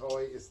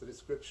Pahoehoe is the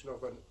description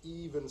of an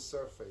even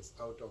surface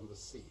out on the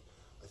sea.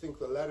 I think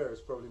the latter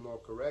is probably more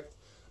correct.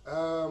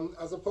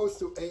 As opposed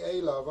to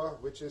AA lava,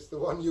 which is the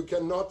one you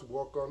cannot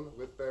walk on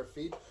with bare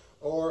feet,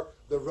 or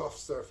the rough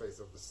surface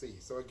of the sea.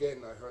 So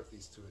again, I heard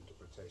these two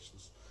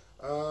interpretations.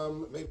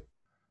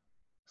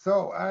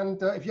 So,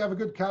 and if you have a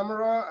good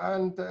camera,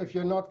 and if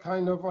you're not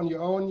kind of on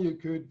your own, you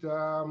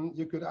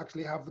could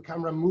actually have the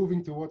camera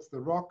moving towards the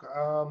rock.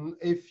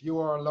 If you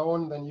are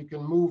alone, then you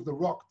can move the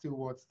rock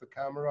towards the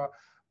camera.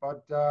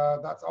 but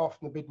that's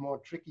often a bit more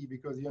tricky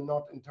because you're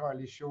not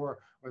entirely sure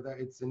whether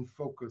it's in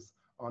focus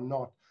or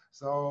not.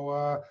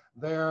 So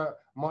there,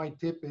 my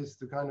tip is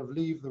to kind of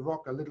leave the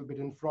rock a little bit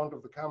in front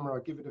of the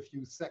camera, give it a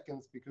few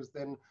seconds, because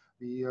then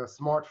the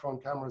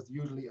smartphone cameras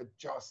usually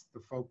adjust the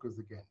focus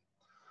again.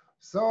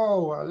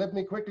 So let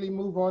me quickly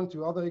move on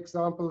to other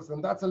examples.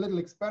 And that's a little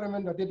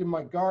experiment I did in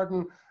my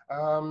garden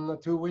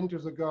 2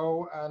 winters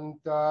ago. And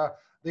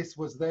this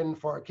was then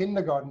for a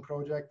kindergarten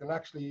project. And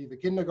actually, the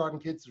kindergarten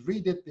kids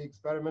redid the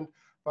experiment.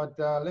 But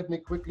let me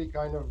quickly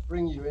kind of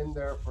bring you in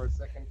there for a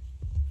second.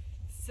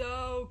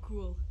 So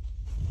cool.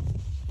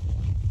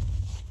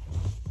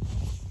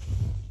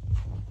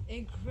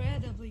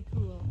 Incredibly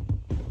cool.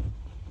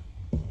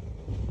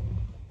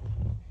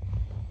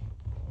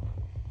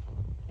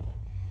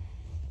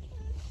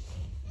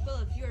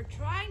 Well, if you're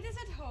trying this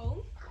at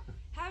home,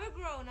 have a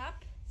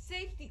grown-up,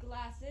 safety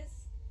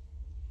glasses,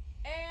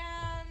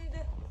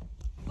 and,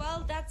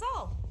 well, that's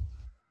all.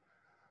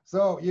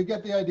 So you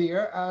get the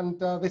idea, and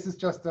this is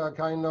just a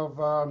kind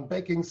of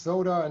baking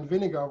soda and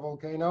vinegar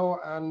volcano,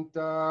 and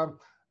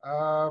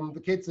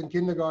the kids in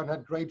kindergarten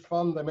had great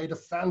fun. They made a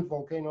sand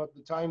volcano at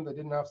the time. They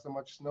didn't have so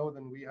much snow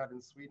than we had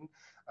in Sweden,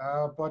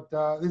 but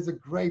this is a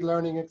great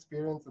learning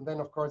experience. And then,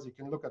 of course, you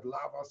can look at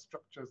lava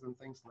structures and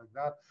things like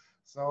that.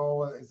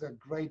 So it's a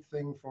great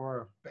thing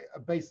for a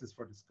basis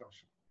for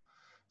discussion.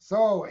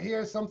 So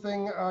here's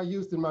something I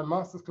used in my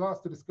master's class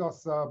to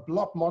discuss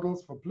blob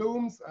models for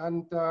plumes.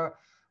 And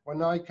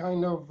when I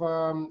kind of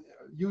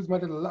use my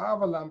little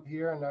lava lamp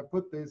here, and I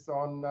put this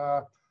on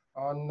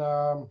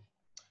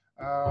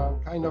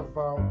kind of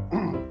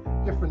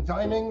different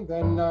timing,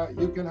 then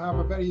you can have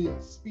a very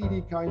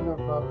speedy kind of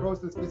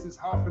process. This is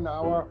half an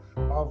hour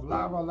of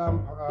lava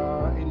lamp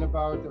in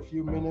about a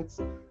few minutes,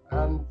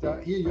 and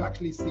here you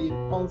actually see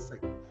it pulsing.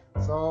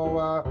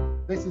 So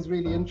this is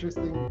really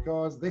interesting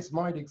because this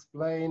might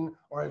explain,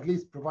 or at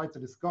least provides a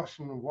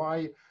discussion,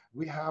 why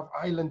we have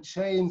island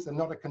chains and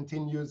not a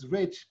continuous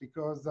ridge,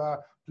 because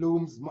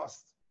plumes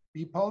must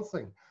be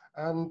pulsing.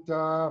 And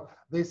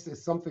this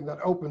is something that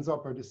opens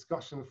up our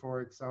discussion,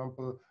 for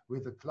example,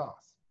 with the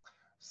class.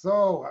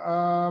 So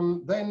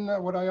then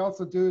what I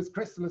also do is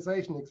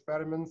crystallization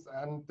experiments,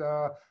 and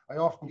I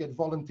often get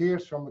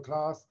volunteers from the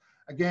class.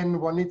 Again,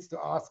 one needs to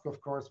ask,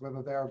 of course,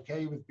 whether they're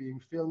okay with being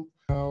filmed.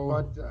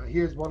 But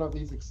here's one of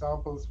these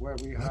examples where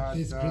we had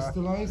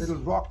a little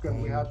rock,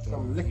 and we had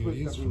some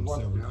liquid that we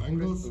wanted to have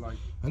crystallized.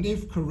 And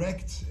if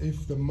correct,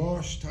 if the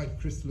marsh type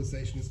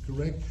crystallization is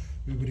correct,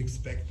 we would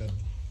expect that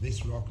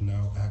this rock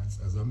now acts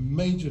as a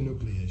major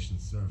nucleation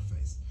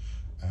surface,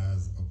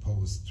 as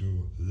opposed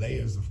to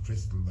layers of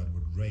crystal that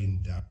would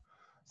rain down.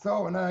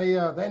 So, and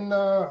I then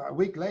a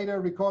week later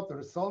record the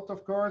result,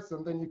 of course,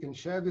 and then you can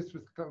share this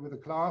with the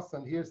class,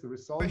 and here's the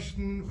result. The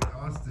question we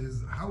asked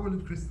is, how will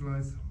it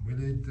crystallize?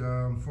 Will it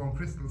form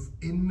crystals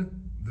in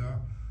the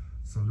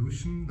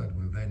solution that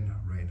will then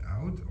rain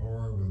out,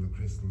 or will the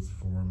crystals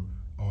form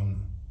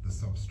on the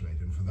substrate?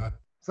 And for that,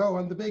 so,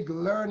 and the big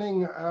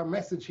learning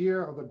message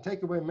here, or the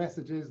takeaway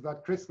message, is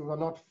that crystals are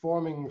not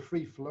forming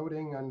free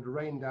floating and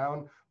rain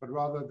down, but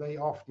rather they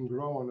often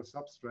grow on a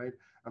substrate,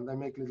 and they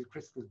make little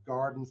crystal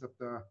gardens at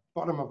the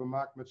bottom of a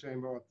magma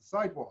chamber or at the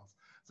sidewalls.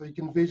 So you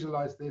can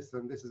visualize this,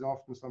 and this is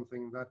often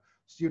something that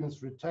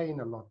students retain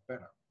a lot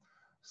better.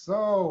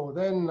 So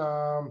then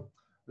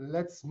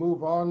let's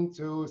move on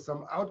to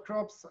some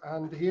outcrops,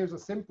 and here's a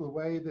simple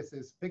way. This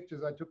is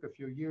pictures I took a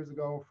few years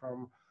ago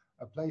from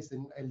a place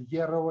in El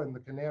Hierro in the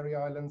Canary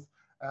Islands,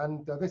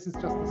 and this is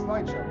just a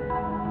slideshow.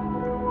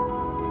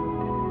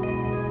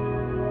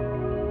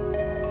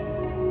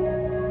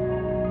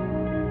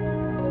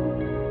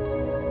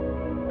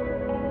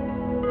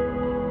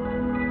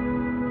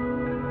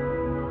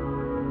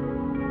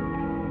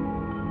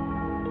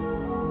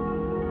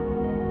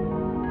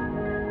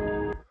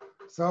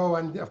 So,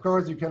 and of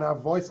course you can have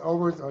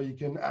voiceovers, or you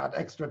can add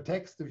extra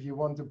text if you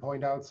want to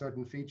point out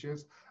certain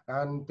features.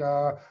 And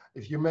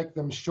if you make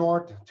them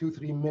short,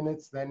 2-3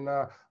 minutes, then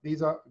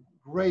these are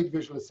great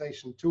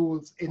visualization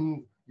tools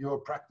in your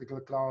practical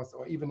class,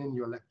 or even in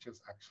your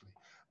lectures, actually,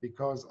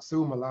 because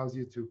Zoom allows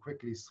you to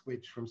quickly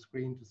switch from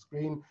screen to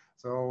screen.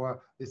 So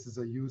this is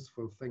a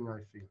useful thing,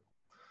 I feel.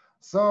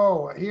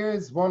 So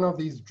here's one of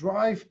these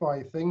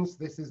drive-by things.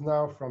 This is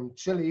now from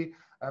Chile,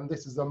 and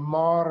this is a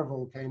Mar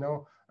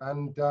volcano.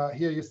 And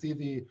here you see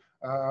the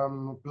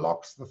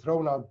blocks, the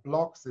thrown out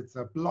blocks. It's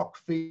a block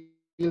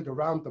field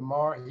around the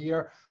Mar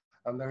here.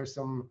 And there's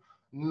some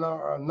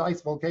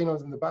nice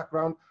volcanoes in the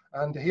background.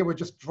 And here we're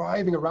just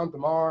driving around the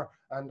Mar,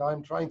 and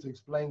I'm trying to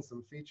explain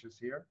some features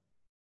here.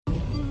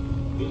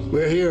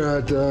 We're here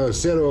at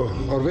Cerro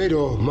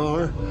Orviedo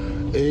Mar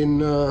in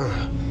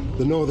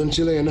the northern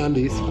Chilean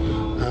Andes,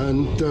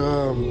 and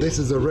this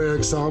is a rare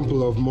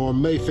example of more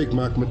mafic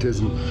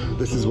magmatism.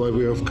 This is why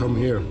we have come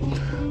here.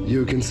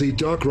 You can see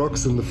dark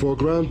rocks in the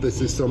foreground.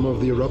 This is some of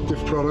the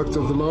eruptive products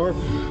of the Mar,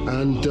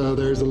 and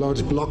there's a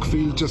large block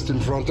field just in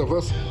front of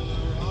us.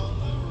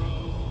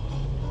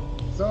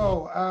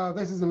 So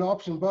this is an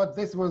option, but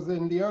this was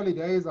in the early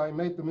days. I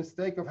made the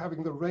mistake of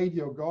having the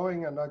radio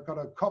going, and I got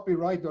a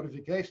copyright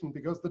notification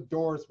because the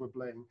Doors were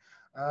playing.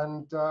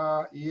 And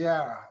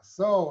yeah,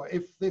 so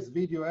if this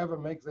video ever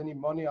makes any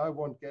money, I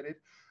won't get it.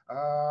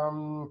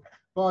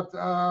 But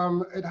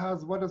it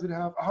has, what does it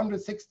have?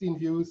 116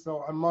 views,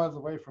 so I'm miles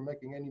away from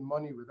making any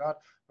money with that.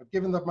 But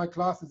given that my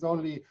class is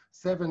only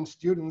 7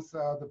 students,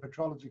 the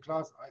petrology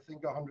class, I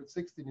think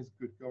 116 is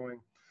good going.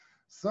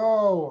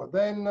 So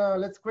then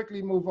let's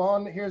quickly move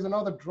on. Here's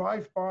another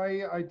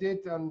drive-by I did,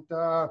 and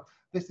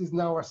this is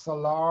now a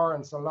solar,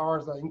 and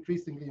solars are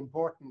increasingly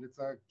important. It's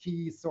a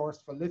key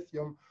source for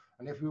lithium,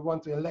 and if we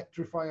want to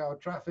electrify our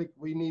traffic,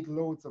 we need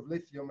loads of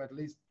lithium, at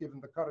least given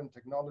the current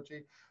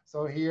technology.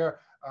 So here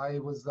I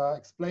was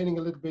explaining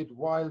a little bit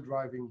while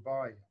driving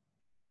by.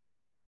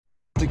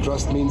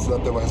 Crust means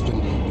that there has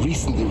been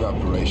recent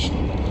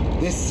evaporation.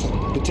 This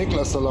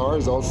particular solar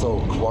is also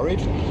quarried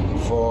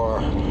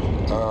for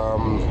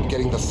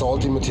getting the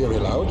salty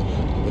material out,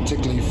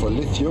 particularly for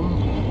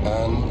lithium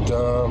and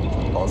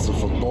also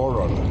for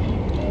boron.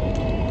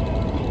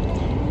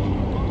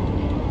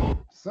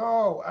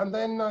 So, and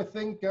then I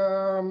think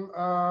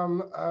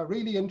a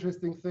really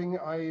interesting thing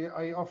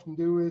I often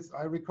do is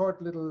I record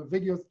little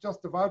videos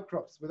just of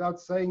outcrops without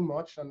saying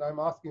much, and I'm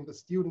asking the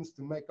students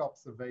to make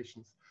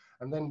observations,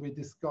 and then we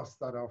discuss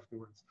that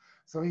afterwards.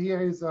 So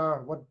here is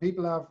what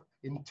people have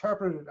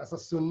interpreted as a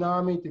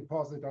tsunami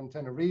deposit on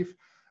Tenerife,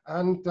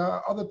 and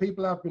other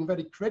people have been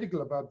very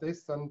critical about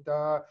this, and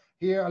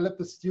here I let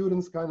the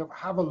students kind of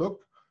have a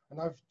look, and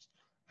I've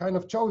kind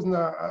of chosen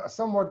a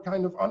somewhat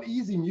kind of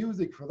uneasy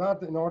music for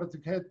that in order to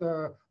get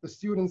the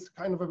students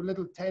kind of a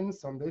little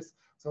tense on this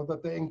so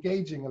that they're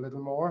engaging a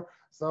little more.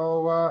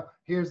 So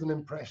here's an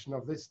impression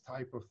of this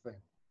type of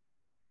thing.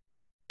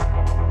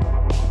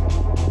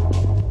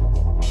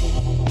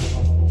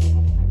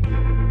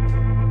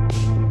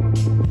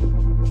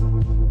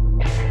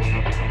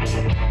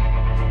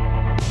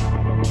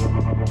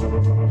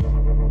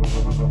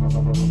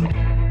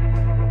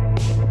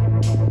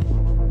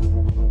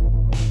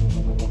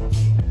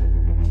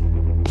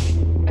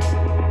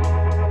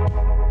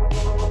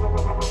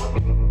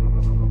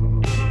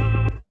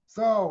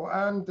 So,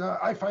 and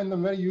I find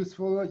them very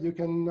useful. You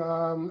can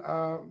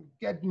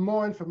get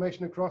more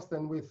information across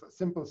than with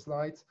simple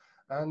slides.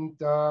 And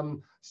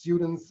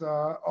students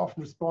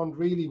often respond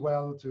really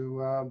well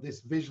to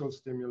this visual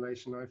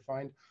stimulation, I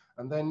find.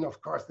 And then,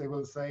 of course, they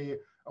will say,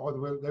 or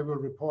they will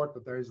report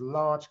that there's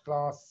large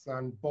clasts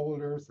and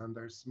boulders, and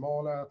there's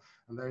smaller,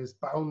 and there's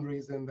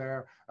boundaries in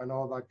there, and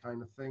all that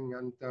kind of thing.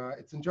 And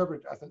it's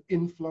interpreted as an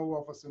inflow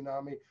of a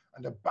tsunami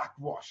and a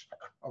backwash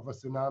of a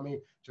tsunami,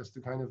 just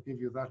to kind of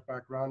give you that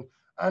background.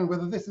 And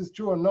whether this is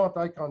true or not,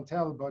 I can't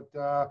tell, but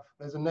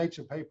there's a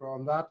Nature paper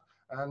on that,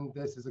 and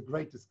this is a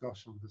great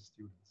discussion with the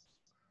students.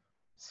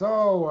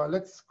 So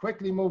let's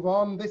quickly move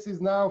on. This is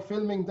now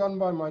filming done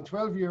by my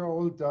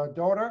 12-year-old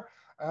daughter.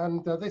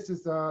 And this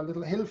is a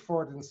little hill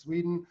fort in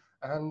Sweden.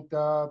 And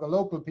the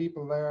local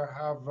people there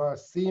have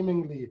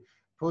seemingly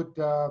put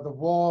the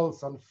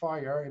walls on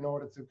fire in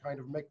order to kind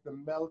of make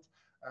them melt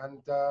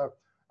and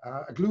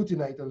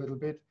agglutinate a little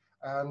bit.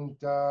 And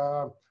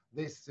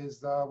this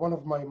is one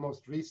of my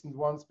most recent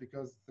ones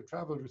because the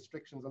travel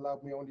restrictions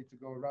allowed me only to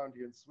go around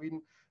here in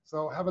Sweden.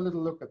 So have a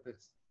little look at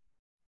this.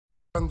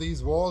 On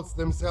these walls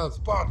themselves,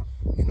 but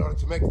in order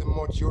to make them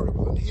more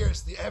durable. And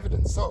here's the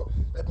evidence. So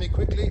let me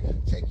quickly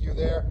take you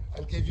there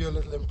and give you a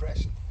little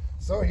impression.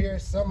 So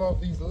here's some of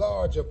these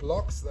larger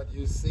blocks that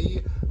you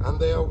see, and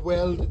they are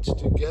welded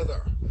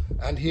together.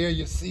 And here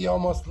you see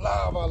almost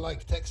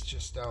lava-like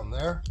textures down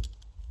there.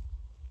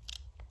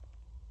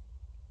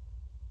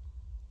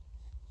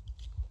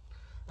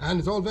 And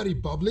it's all very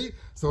bubbly,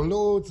 so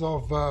loads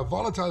of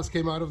volatiles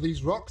came out of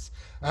these rocks,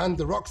 and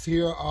the rocks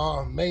here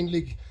are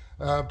mainly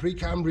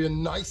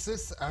Precambrian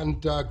gneisses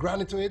and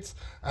granitoids,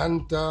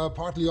 and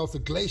partly also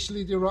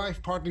glacially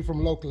derived, partly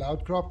from local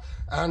outcrop.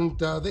 And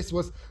this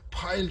was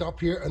piled up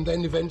here and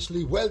then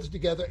eventually welded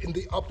together in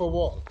the upper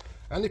wall.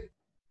 And it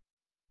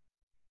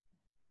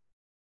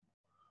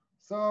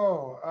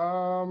so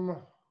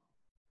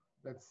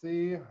let's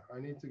see, I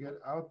need to get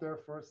out there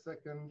for a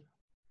second.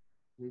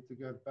 Need to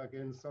get back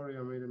in. Sorry,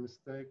 I made a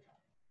mistake.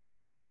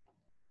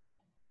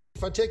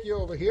 If I take you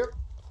over here.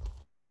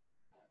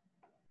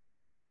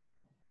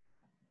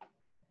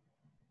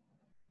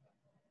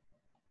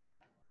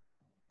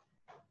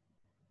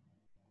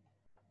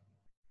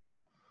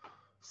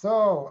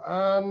 So,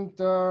 and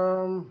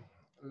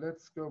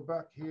let's go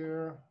back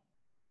here.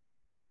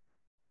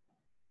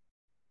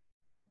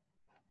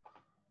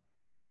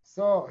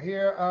 So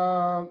here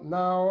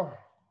now,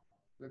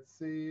 let's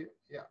see,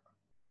 yeah.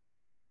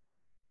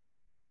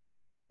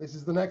 This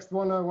is the next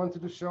one I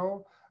wanted to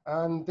show.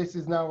 And this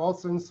is now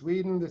also in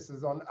Sweden. This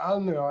is on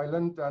Ærth&I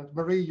Island. And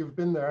Marie, you've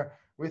been there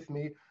with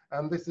me.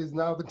 And this is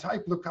now the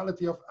type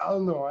locality of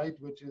alnoite,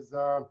 which is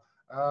an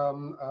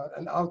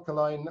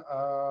alkaline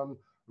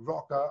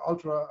rock,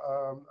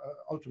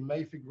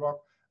 ultramafic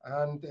rock,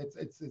 and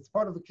it's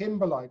part of the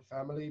kimberlite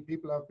family.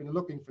 People have been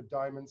looking for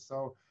diamonds,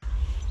 so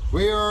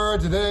We are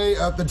today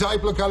at the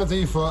type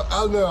locality for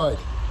Ærth&I.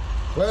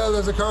 Well,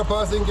 there's a car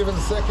passing, give it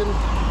a second.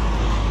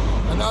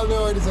 An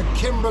Ærth&I is a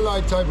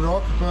kimberlite type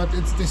rock, but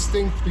it's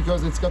distinct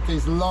because it's got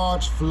these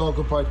large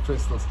phlogopite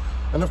crystals.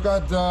 And I've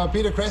got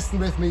Peter Creston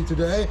with me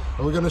today,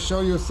 and we're going to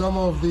show you some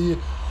of the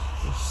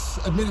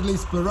admittedly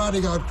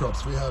sporadic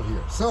outcrops we have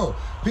here. So,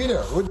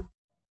 Peter, would...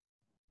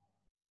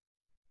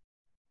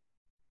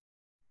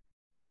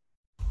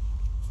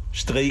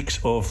 Streaks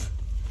of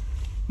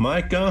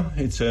mica,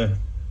 it's a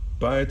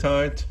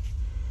biotite,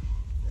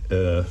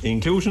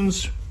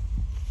 inclusions,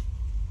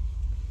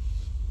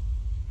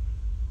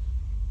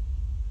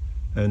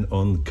 and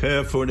on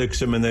careful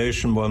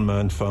examination one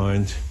might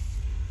find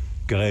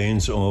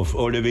grains of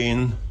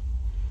olivine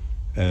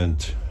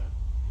and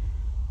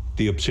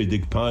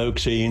diopsidic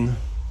pyroxene.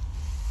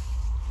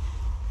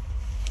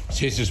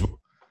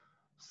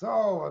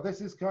 So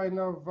this is kind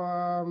of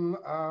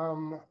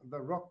the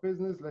rock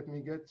business. Let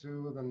me get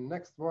to the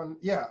next one.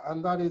 Yeah,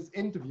 and that is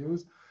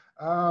interviews.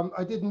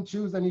 I didn't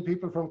choose any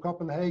people from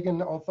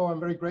Copenhagen, although I'm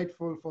very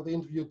grateful for the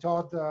interview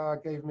Todd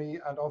gave me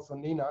and also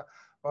Nina.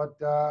 But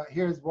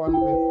here's one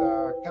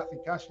with Kathy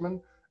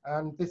Cashman,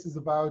 and this is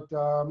about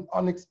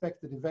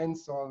unexpected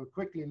events. So I'll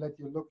quickly let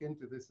you look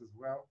into this as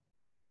well.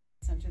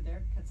 Center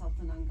there,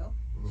 Quetzaltenango.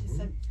 She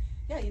said,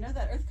 yeah, you know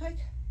that earthquake?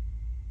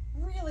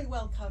 Really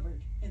well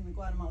covered in the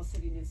Guatemala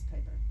City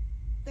newspaper.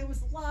 There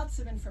was lots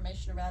of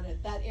information about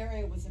it. That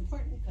area was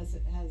important because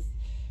it has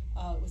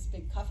was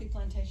big coffee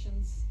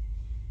plantations.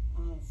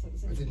 So it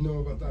was I didn't know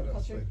about that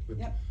aspect, but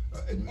yep.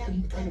 It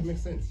kind of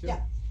makes sense. Yeah,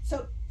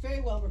 so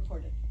very well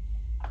reported.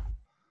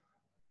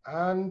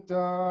 And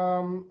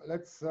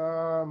let's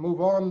move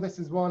on. This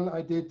is one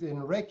I did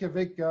in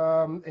Reykjavik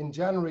in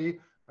January,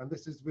 and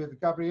this is with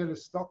Gabriele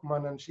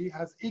Stockman, and she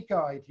has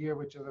icaite here,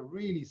 which is a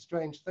really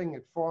strange thing.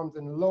 It forms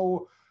in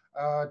low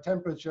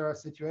temperature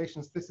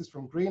situations. This is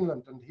from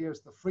Greenland, and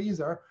here's the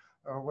freezer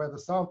where the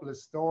sample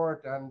is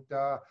stored, and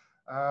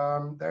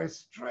there's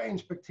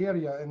strange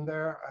bacteria in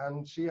there,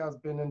 and she has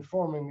been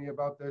informing me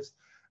about this.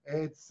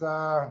 It's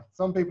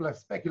some people have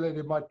speculated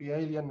it might be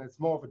alien. It's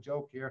more of a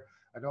joke here.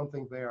 I don't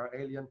think they are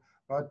alien,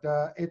 but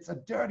it's a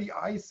dirty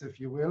ice, if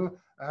you will,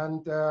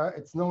 and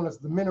it's known as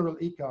the mineral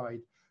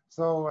icaite.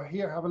 So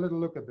here, have a little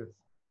look at this.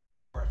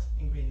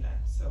 In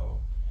Greenland, so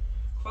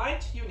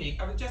quite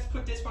unique. I will just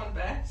put this one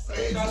back. So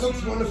it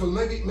looks wonderful.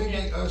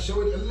 Maybe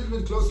show it a little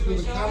bit closer to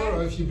the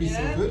camera, if you'd be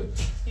so good.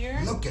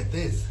 Here. Look at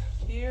this.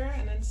 Here,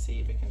 and then see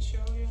if we can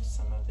show you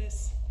some of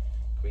this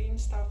green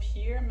stuff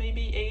here.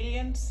 Maybe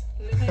aliens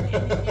living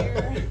in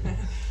here.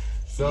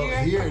 So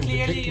here in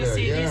clearly you particular,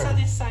 see yeah. these are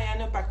the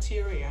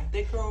cyanobacteria.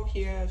 They grow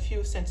here a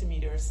few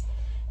centimeters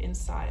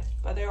inside,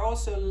 but there are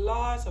also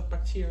lots of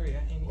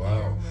bacteria in here.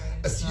 Wow.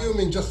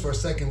 Assuming just for a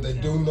second they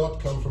do not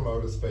come from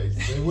outer space.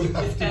 They would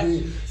have to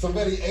be some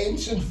very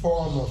ancient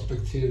form of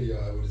bacteria,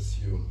 I would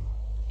assume.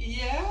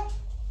 Yeah.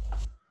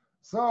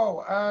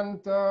 So,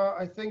 and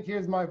I think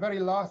here's my very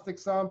last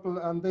example,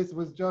 and this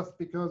was just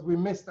because we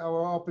missed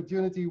our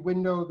opportunity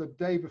window the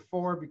day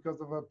before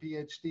because of a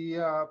PhD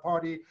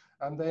party,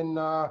 and then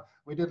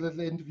we did a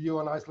little interview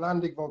on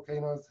Icelandic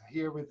volcanoes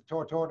here with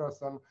Tor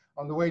Tordos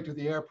on the way to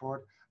the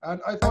airport. And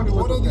I thought it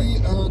was what are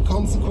the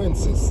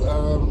consequences?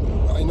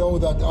 I know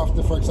that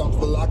after, for example,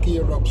 the Laki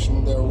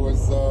eruption, there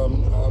was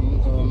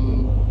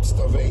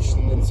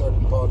starvation in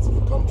certain parts of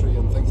the country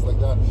and things like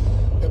that.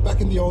 Back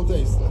in the old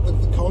days,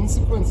 the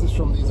consequences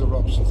from these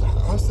eruptions,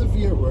 how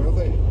severe were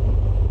they?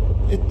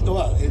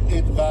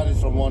 It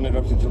varies from one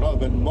eruption to another,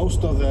 but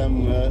most of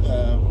them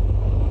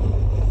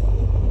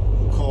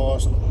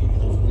caused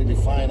really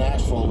fine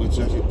asphalt, which is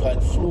actually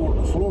quite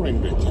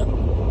fluorine rich.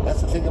 And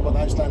that's the thing about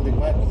Icelandic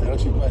magma, they're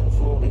actually quite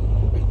fluorine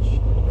rich.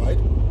 Right.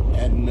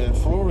 And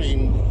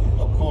fluorine,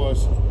 of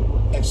course,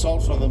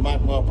 exalts from the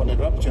magma upon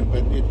eruption,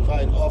 but it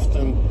quite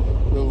often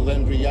will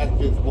then react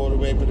with water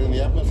vapor in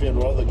the atmosphere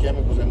or other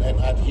chemicals and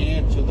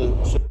adhere to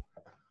the...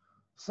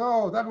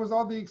 So that was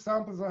all the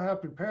examples I have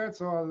prepared.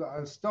 So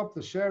I'll stop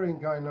the sharing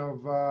kind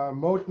of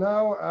mode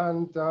now,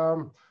 and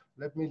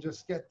let me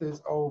just get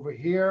this over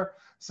here.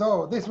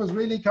 So this was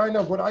really kind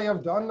of what I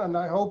have done, and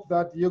I hope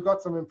that you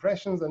got some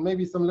impressions and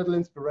maybe some little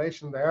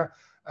inspiration there.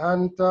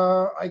 And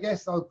I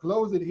guess I'll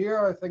close it here.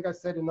 I think I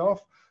said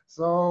enough.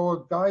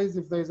 So guys,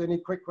 if there's any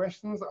quick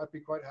questions, I'd be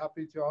quite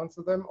happy to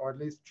answer them, or at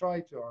least try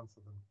to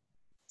answer them.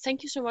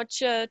 Thank you so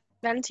much,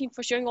 Valentin,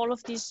 for sharing all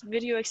of these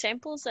video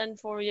examples and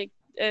for your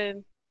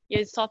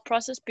thought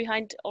process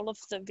behind all of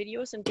the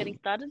videos and getting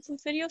started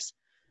with videos.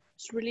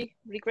 It's really,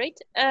 really great.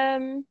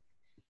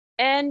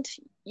 And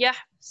yeah,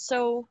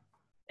 so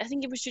I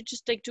think we should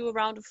just do a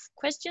round of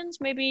questions,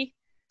 maybe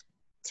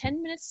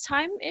 10 minutes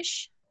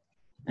time-ish.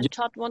 And yeah.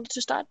 Todd wanted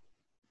to start.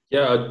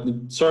 Yeah,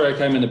 sorry I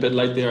came in a bit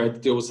late there. I had to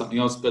deal with something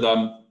else, but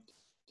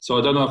so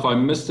I don't know if I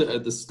missed it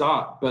at the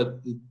start, but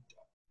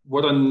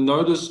what I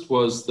noticed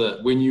was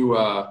that when you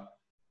are,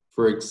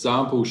 for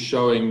example,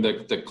 showing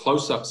the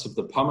close-ups of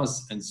the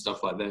pumice and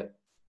stuff like that,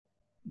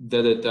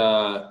 that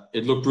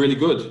it looked really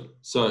good.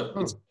 So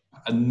it's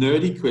a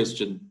nerdy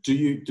question. Do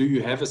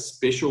you have a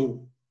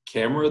special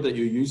camera that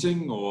you're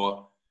using,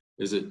 or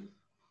Is it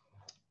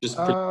just?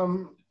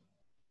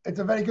 It's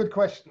a very good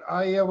question.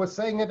 I was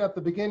saying it at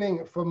the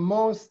beginning. For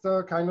most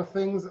kind of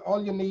things,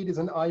 all you need is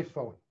an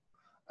iPhone.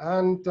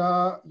 And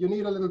you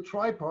need a little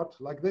tripod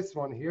like this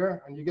one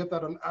here, and you get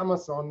that on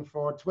Amazon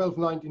for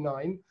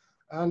 $12.99.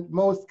 And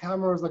most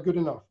cameras are good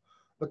enough.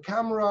 The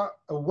camera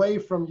away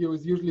from you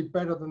is usually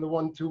better than the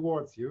one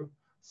towards you.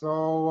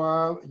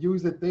 So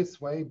use it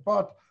this way.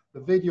 But the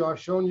video I've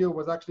shown you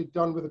was actually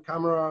done with a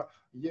camera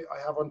I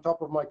have on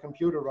top of my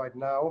computer right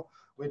now,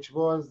 which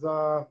was,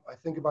 I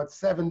think, about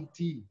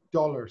 $70.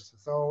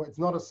 So it's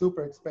not a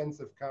super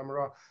expensive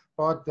camera,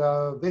 but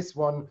this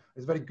one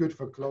is very good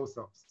for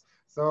close-ups.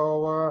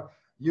 So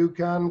you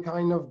can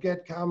kind of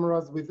get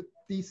cameras with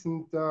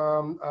decent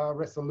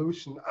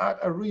resolution at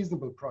a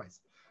reasonable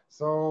price.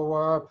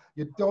 So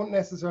you don't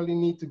necessarily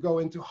need to go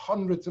into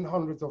hundreds and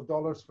hundreds of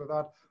dollars for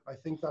that. I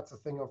think that's a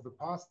thing of the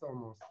past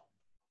almost.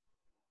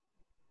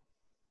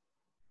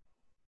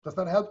 Does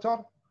that help,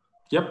 Todd?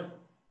 Yep.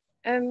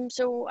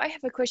 So I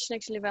have a question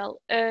actually, Val.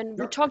 And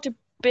Sure. we talked a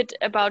bit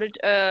about it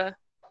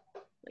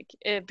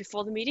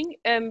before the meeting,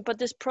 but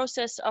this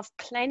process of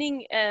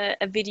planning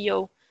a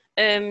video,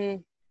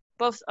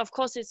 both, of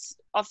course, it's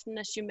often,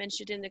 as you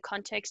mentioned, in the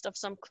context of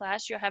some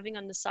class you're having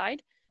on the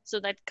side. So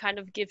that kind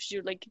of gives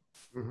you like,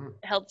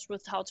 helps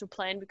with how to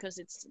plan, because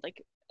it's like,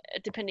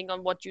 depending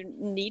on what you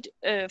need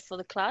for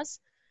the class.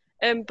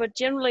 But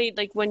generally,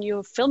 like when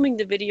you're filming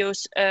the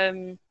videos,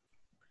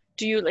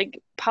 do you like,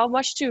 how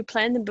much do you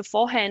plan them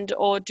beforehand,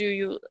 or do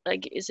you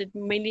like, is it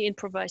mainly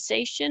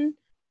improvisation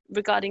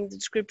regarding the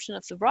description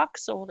of the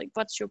rocks, or like,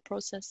 what's your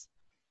process?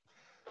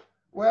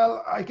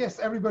 Well, I guess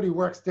everybody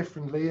works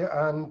differently,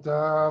 and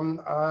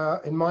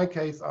in my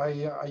case,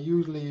 I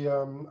usually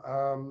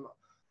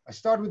I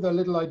start with a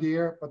little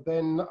idea, but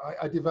then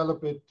I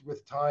develop it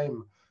with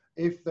time.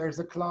 If there's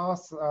a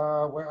class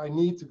where I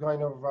need to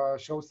kind of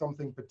show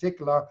something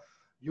particular,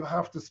 you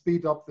have to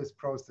speed up this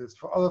process.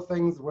 For other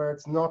things where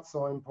it's not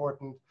so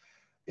important,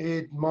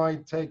 it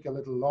might take a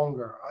little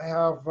longer. I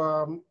have,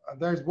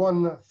 there's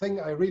one thing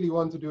I really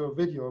want to do a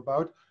video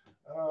about.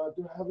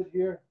 Do I have it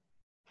here?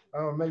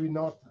 Maybe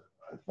not.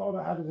 I thought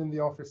I had it in the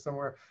office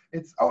somewhere.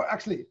 It's, oh,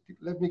 actually,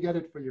 let me get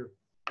it for you.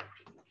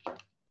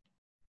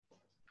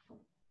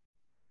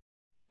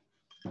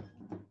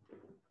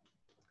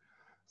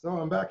 So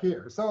I'm back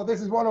here. So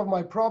this is one of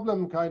my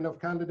problem kind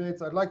of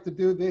candidates. I'd like to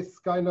do this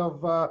kind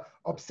of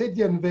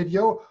obsidian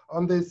video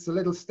on this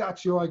little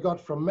statue I got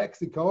from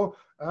Mexico.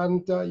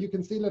 And you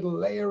can see little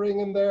layering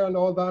in there and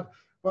all that.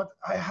 But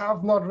I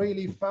have not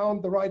really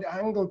found the right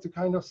angle to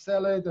kind of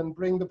sell it and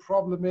bring the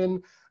problem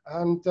in.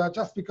 And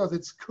just because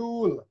it's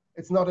cool,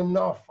 it's not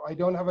enough. I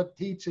don't have a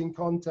teaching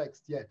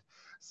context yet.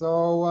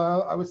 So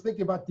I was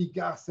thinking about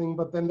degassing,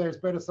 but then there's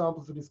better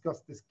samples to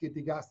discuss this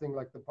degassing,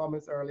 like the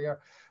pumice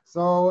earlier.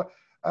 So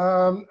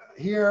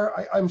here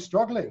I'm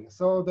struggling.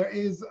 So there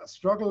is a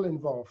struggle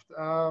involved.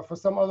 For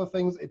some other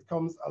things, it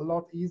comes a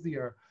lot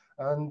easier.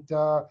 And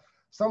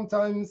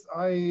sometimes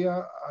I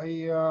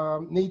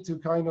need to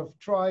kind of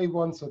try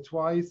once or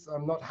twice.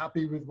 I'm not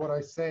happy with what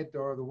I said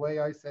or the way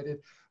I said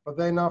it. But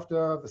then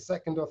after the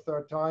second or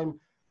third time,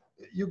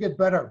 you get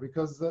better,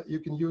 because you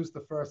can use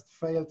the first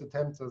failed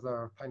attempts as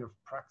a kind of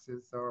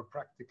praxis or a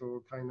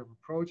practical kind of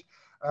approach.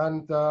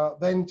 And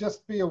then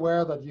just be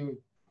aware that you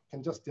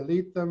can just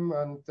delete them,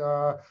 and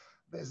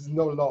there's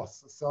no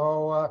loss.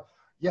 So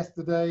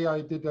yesterday I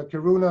did a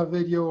Kiruna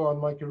video on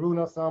my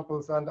Kiruna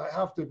samples, and I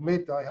have to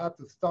admit I had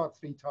to start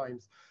 3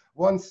 times.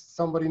 Once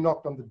somebody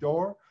knocked on the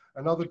door,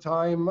 another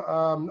time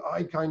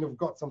I kind of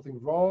got something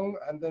wrong,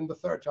 and then the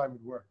third time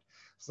it worked.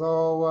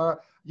 So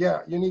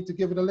yeah, you need to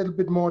give it a little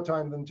bit more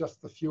time than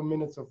just a few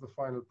minutes of the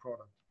final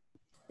product.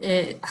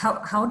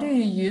 How do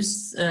you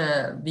use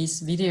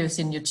these videos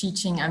in your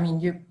teaching? I mean,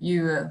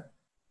 you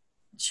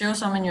show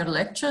some in your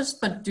lectures,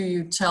 but do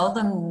you tell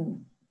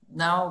them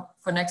now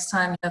for next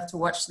time you have to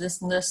watch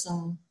this and this,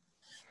 and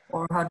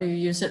or how do you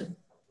use it?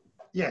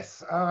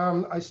 Yes,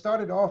 I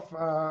started off,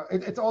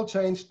 it's all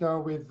changed now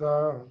with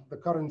the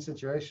current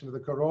situation, the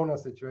Corona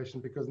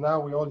situation, because now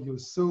we all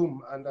use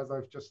Zoom. And as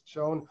I've just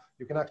shown,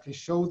 you can actually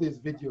show these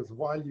videos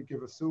while you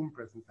give a Zoom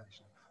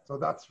presentation. So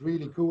that's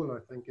really cool. I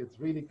think it's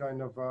really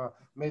kind of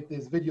made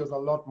these videos a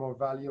lot more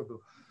valuable.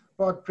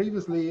 But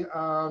previously,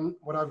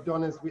 what I've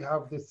done is we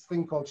have this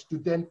thing called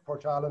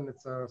Studentportalen.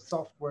 It's a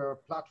software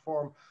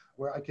platform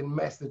where I can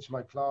message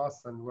my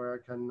class and where I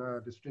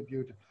can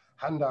distribute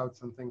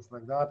handouts and things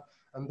like that.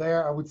 And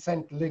there I would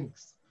send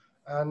links.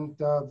 And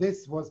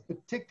this was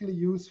particularly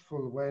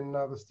useful when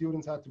the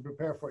students had to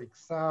prepare for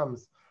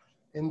exams.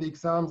 In the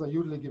exams, I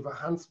usually give a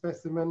hand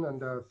specimen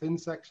and a thin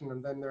section,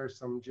 and then there's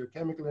some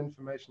geochemical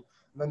information,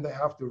 and then they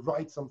have to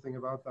write something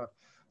about that.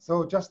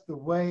 So just the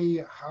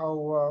way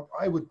how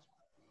I would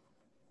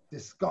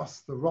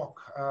discuss the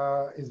rock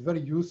is very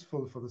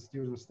useful for the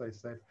students, they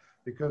said,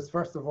 because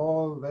first of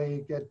all,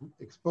 they get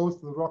exposed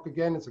to the rock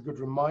again. It's a good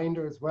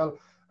reminder as well.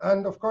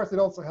 And of course, it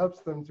also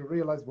helps them to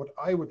realize what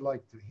I would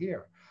like to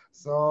hear.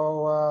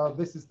 So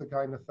this is the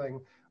kind of thing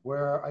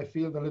where I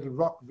feel the little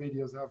rock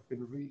videos have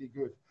been really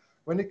good.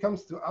 When it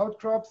comes to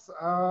outcrops,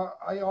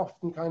 I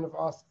often kind of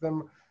ask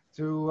them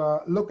to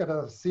look at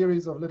a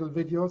series of little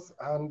videos,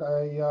 and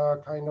I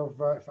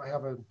if I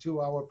have a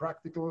 2-hour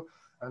practical,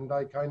 and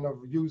I kind of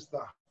use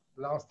the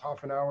last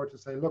half an hour to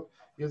say, look,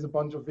 here's a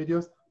bunch of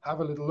videos,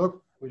 have a little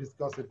look, we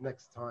discuss it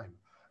next time.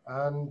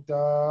 And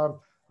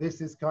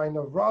this is kind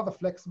of rather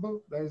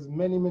flexible. There's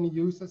many, many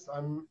uses.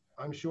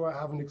 I'm sure I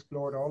haven't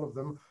explored all of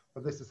them,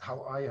 but this is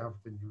how I have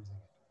been using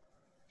it.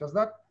 Does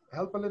that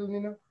help a little,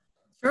 Nina?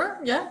 Sure,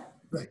 yeah.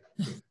 Great.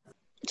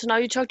 So now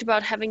you talked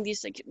about having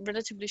these like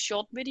relatively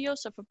short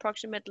videos of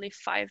approximately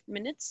 5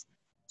 minutes.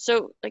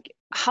 So like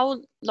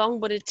how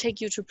long would it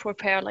take you to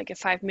prepare like a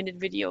 5-minute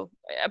video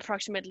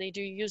approximately?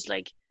 Do you use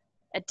like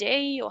a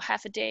day or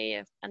half a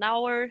day, an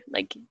hour?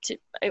 Like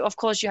of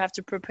course you have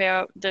to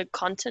prepare the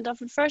content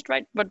of it first,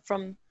 right? But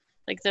from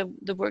like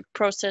the work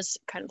process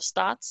kind of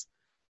starts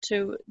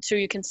to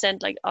you can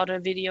send like out a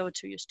video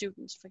to your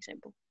students, for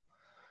example.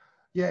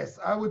 Yes,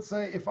 I would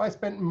say if I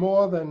spent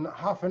more than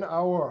half an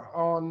hour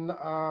on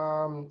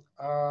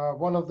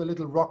one of the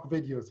little rock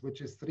videos, which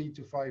is 3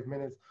 to 5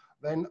 minutes,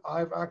 then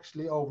I've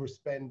actually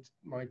overspent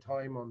my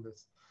time on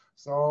this.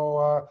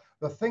 So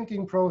the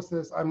thinking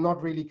process, I'm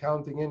not really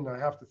counting in. I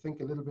have to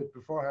think a little bit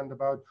beforehand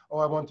about, oh,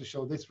 I want to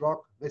show this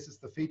rock. This is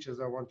the features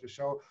I want to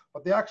show.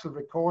 But the actual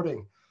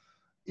recording,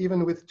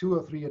 even with 2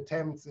 or 3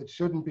 attempts, it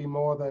shouldn't be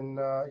more than,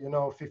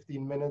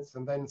 15 minutes,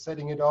 and then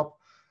setting it up.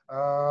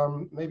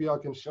 Maybe I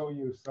can show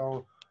you.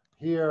 So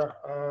here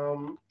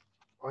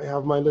I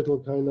have my little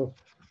kind of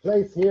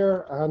place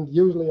here, and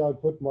usually I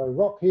put my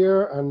rock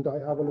here, and I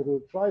have a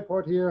little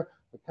tripod here.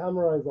 The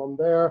camera is on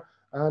there,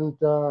 and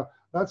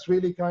that's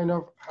really kind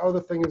of how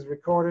the thing is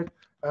recorded,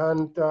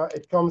 and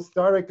it comes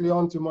directly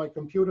onto my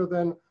computer.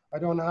 Then I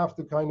don't have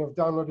to kind of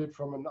download it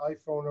from an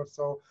iPhone or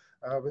so.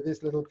 With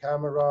this little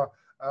camera,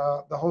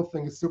 the whole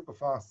thing is super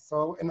fast.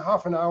 So in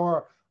half an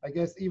hour, I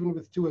guess even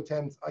with 2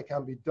 attempts, I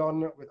can be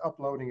done with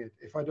uploading it.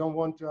 If I don't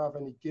want to have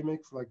any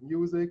gimmicks like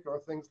music or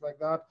things like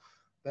that,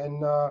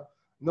 then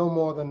no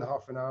more than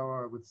half an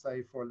hour, I would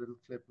say, for a little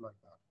clip like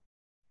that.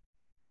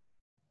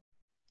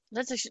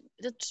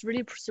 That's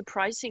really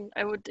surprising.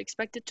 I would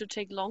expect it to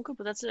take longer,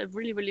 but that's a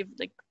really, really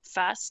like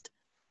fast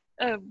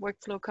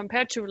workflow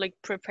compared to like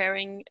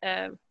preparing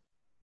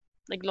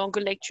like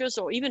longer lectures,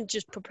 or even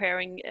just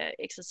preparing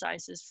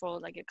exercises for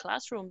like a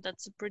classroom.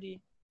 That's very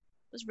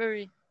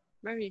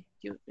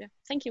yeah,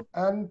 thank you.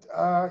 And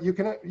you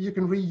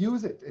can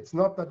reuse it. It's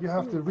not that you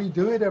have to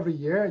redo it every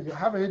year. You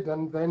have it,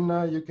 and then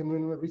you can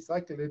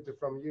recycle it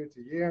from year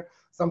to year.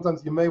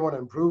 Sometimes you may want to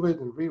improve it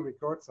and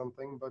re-record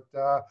something, but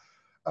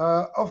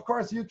of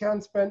course you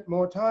can spend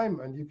more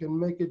time, and you can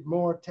make it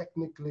more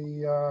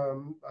technically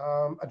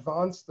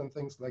advanced and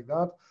things like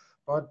that.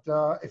 But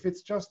if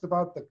it's just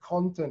about the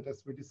content,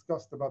 as we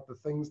discussed, about the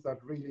things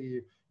that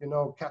really,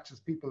 catches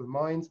people's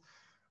minds,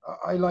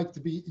 I like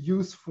to be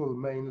useful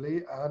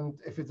mainly. And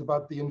if it's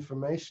about the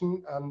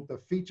information and the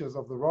features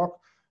of the rock,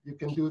 you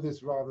can do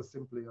this rather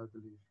simply, I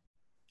believe.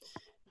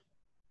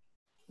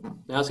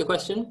 May I ask a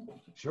question?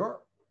 Sure.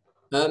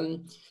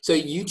 So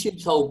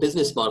YouTube's whole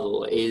business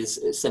model is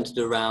centered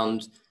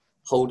around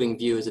holding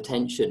viewers'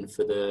 attention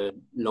for the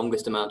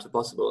longest amount of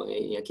possible,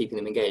 keeping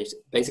them engaged,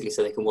 basically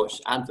so they can watch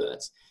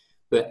adverts.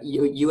 But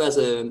you as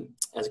a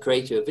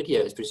creator of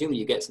videos, presumably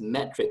you get some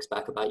metrics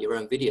back about your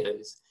own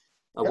videos.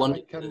 I wonder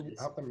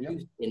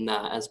in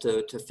that as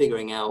to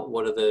figuring out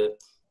what are the,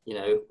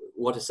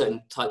 what are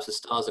certain types of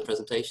styles of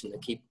presentation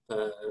that keep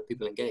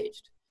people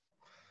engaged.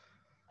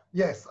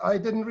 Yes, I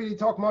didn't really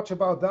talk much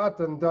about that,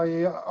 and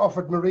I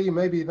offered Marie,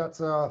 maybe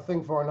that's a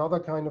thing for another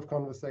kind of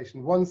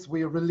conversation. Once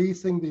we're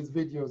releasing these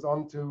videos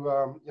onto,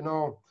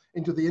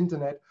 into the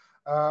internet,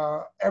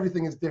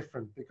 everything is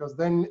different, because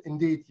then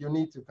indeed you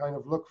need to kind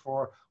of look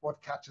for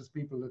what catches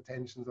people's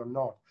attentions or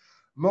not.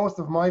 Most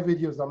of my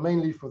videos are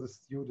mainly for the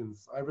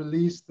students. I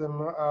release them,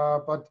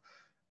 but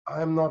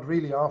I'm not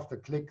really after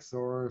clicks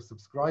or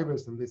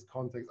subscribers in this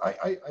context.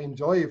 I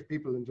enjoy if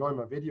people enjoy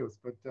my videos,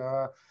 but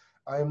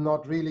I'm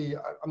not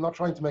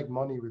trying to make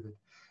money with it.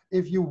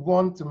 If you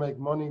want to make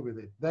money with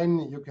it,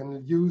 then you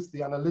can use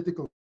the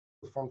analytical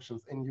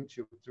functions in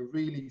YouTube to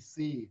really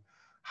see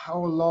how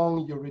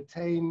long you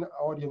retain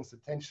audience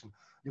attention.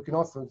 You can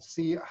also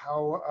see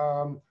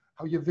how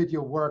your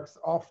video works.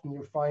 Often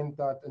you find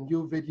that a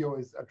new video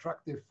is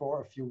attractive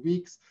for a few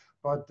weeks,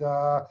 but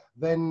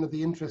then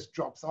the interest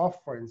drops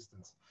off, for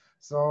instance.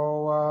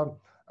 So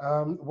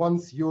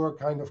once your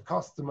kind of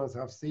customers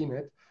have seen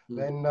it,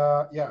 then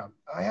yeah,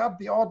 I have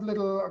the odd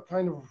little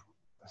kind of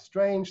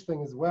strange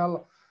thing as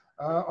well.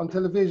 On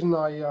television,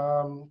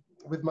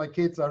 with my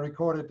kids, I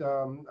recorded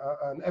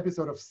an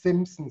episode of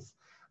Simpsons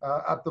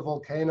at the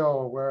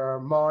volcano, where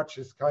Marge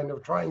is kind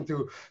of trying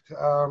to,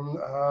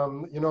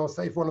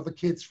 save one of the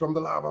kids from the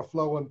lava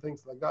flow and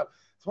things like that.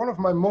 It's one of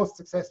my most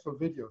successful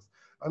videos.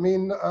 I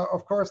mean,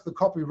 of course, the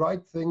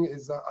copyright thing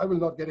is I will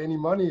not get any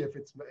money if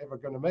it's ever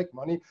going to make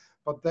money.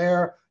 But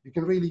there you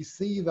can really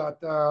see that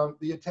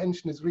the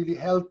attention is really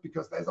held,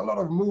 because there's a lot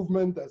of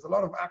movement, there's a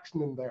lot of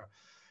action in there.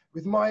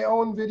 With my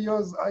own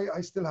videos,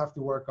 I still have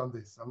to work on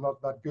this. I'm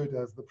not that good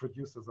as the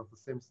producers of The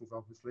Simpsons,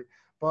 obviously.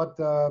 But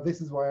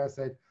this is why I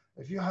said,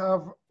 if you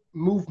have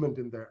movement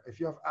in there, if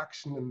you have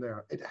action in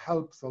there, it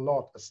helps a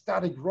lot. A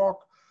static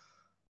rock,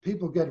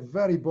 people get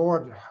very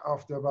bored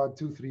after about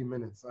 2-3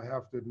 minutes, I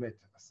have to admit.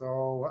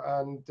 So,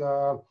 and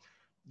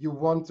you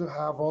want to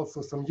have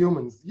also some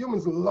humans.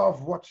 Humans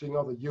love watching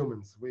other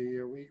humans.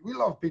 We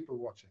love people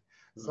watching.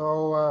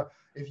 So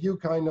if you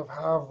kind of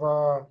have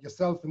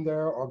yourself in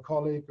there or a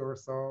colleague or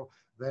so,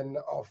 then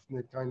often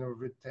it kind of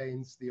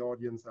retains the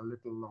audience a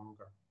little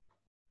longer.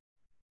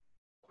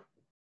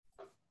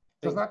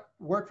 Does that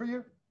work for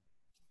you?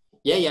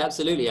 Yeah, yeah,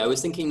 absolutely. I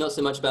was thinking not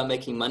so much about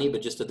making money,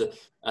 but just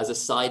as a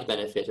side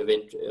benefit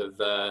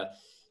to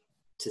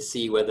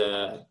see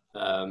whether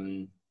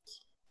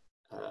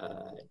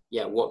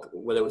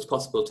whether it was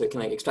possible to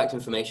kind of extract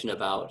information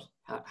about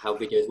how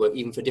videos work,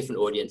 even for different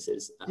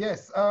audiences.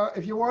 Yes,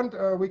 if you want,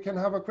 we can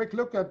have a quick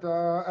look at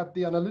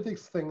the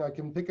analytics thing. I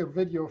can pick a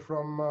video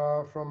from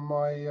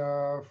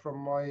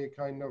my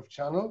kind of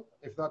channel,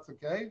 if that's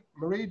okay.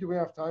 Marie, do we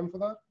have time for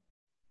that?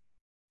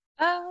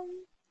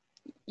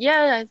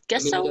 Yeah, I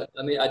guess so.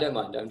 I don't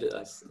mind.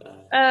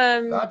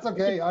 That's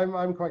okay.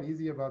 I'm quite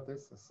easy about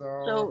this.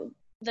 So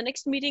the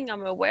next meeting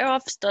I'm aware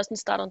of doesn't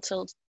start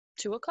until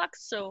 2 o'clock.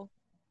 So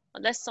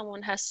unless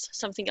someone has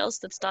something else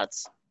that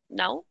starts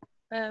now,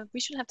 we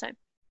should have time.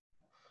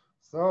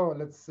 So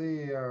let's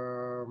see.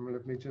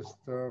 Let me just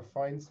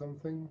find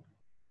something.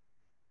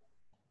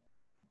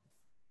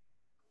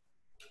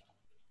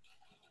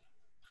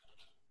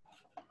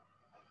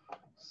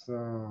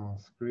 So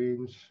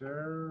screen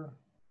share.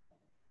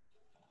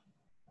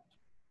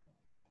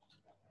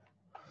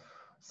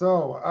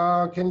 So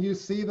can you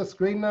see the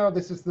screen now?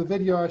 This is the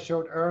video I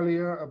showed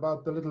earlier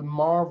about the little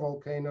Mar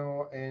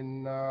volcano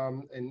in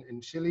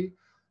Chile.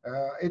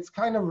 It's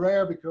kind of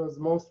rare because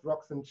most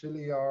rocks in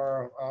Chile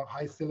are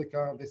high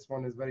silica. This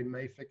one is very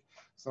mafic.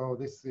 So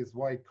this is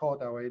why it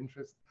caught our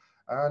interest.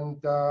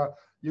 And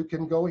you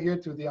can go here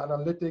to the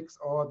analytics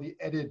or the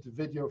edit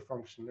video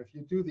function. If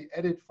you do the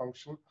edit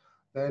function,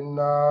 then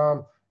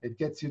it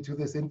gets you to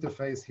this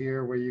interface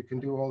here where you can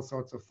do all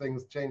sorts of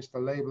things, change the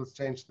labels,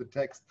 change the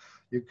text.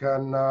 You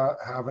can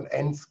have an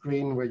end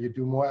screen where you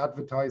do more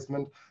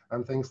advertisement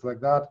and things like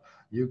that.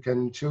 You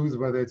can choose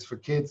whether it's for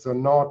kids or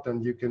not,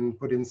 and you can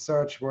put in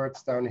search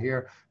words down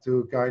here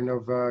to kind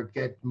of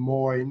get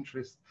more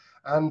interest.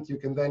 And you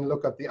can then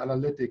look at the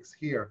analytics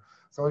here.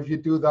 So if you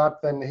do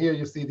that, then here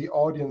you see the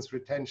audience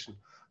retention.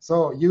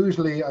 So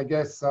usually, I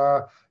guess,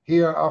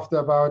 here after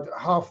about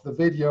half the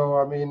video,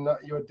 I mean,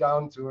 you're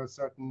down to a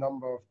certain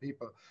number of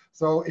people.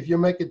 So if you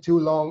make it too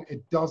long,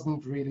 it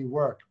doesn't really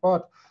work.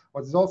 But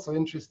what's also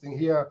interesting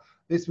here,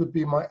 this would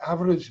be my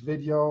average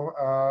video.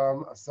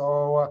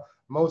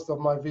 Most of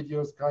my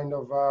videos kind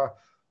of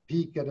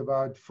peak at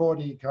about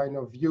 40 kind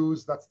of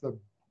views. That's the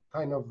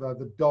kind of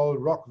the dull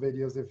rock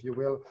videos, if you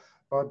will.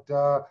 But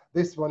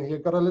this one here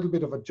got a little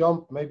bit of a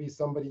jump. Maybe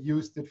somebody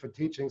used it for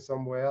teaching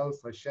somewhere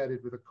else. I shared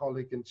it with a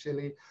colleague in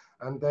Chile.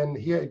 And then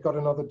here it got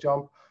another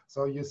jump.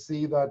 So you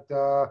see that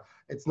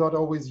it's not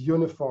always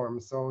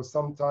uniform. So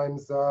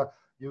sometimes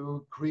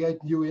you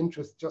create new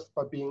interest just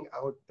by being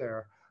out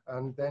there.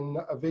 And then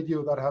a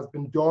video that has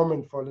been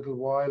dormant for a little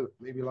while,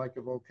 maybe like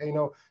a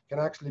volcano, can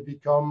actually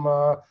become,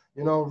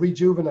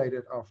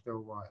 rejuvenated after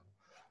a while.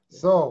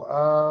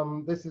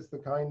 So this is the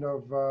kind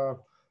of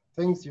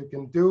things you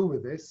can do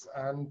with this,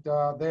 and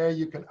there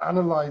you can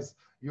analyze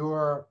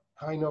your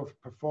kind of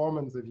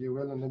performance, if you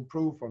will, and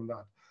improve on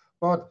that.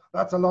 But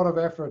that's a lot of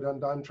effort,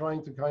 and I'm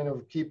trying to kind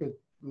of keep it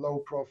low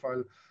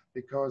profile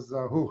because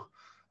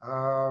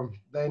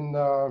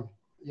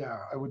yeah,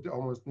 I would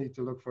almost need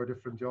to look for a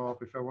different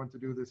job if I want to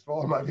do this for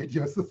all my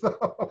videos.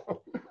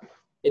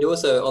 It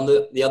also, on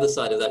the other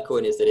side of that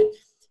coin, is that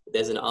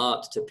there's an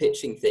art to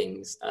pitching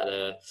things at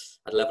a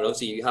level.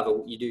 Obviously,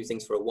 you do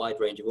things for a wide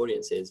range of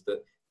audiences,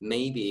 but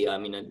maybe, I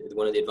mean,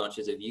 one of the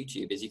advantages of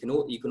YouTube is you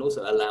can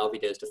also allow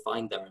videos to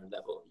find their own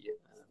level.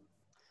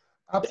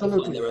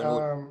 Absolutely,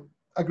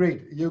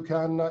 agreed. You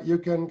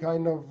can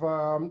kind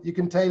of you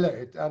can tailor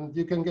it, and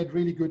you can get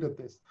really good at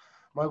this.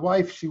 My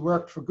wife, she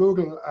worked for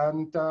Google,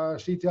 and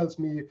she tells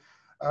me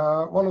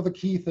one of the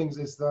key things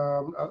is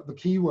the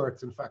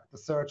keywords. In fact, the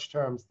search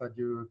terms that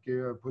you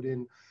put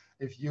in.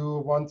 If you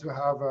want to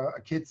have a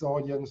kids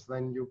audience,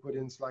 then you put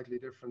in slightly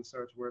different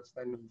search words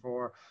than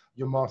for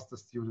your master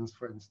students,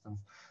 for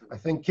instance. I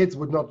think kids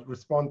would not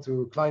respond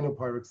to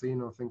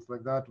clinopyroxene or things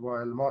like that,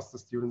 while master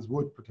students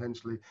would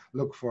potentially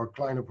look for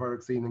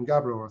clinopyroxene and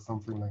gabbro or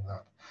something like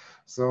that.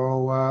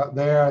 So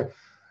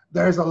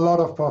there's a lot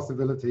of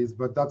possibilities,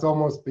 but that's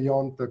almost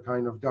beyond the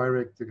kind of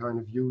direct to kind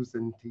of use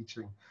in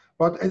teaching.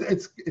 But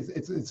it's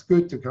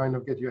good to kind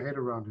of get your head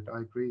around it. I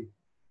agree.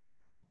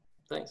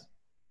 Thanks.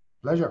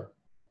 Pleasure.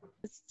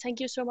 Thank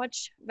you so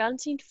much,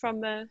 Valentin,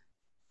 from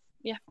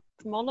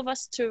all of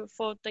us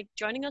for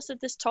joining us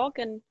at this talk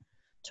and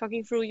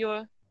talking through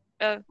your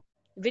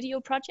video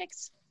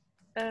projects.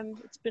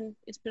 It's been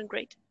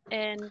great,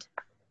 and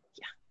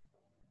yeah.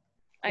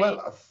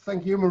 Well,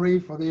 thank you, Marie,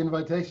 for the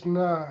invitation.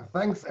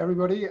 Thanks,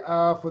 everybody,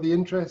 for the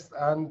interest.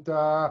 And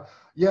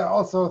yeah,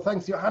 also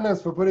thanks,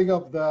 Johannes, for putting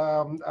up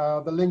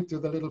the link to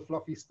the little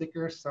fluffy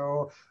sticker.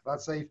 So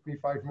that saved me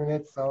 5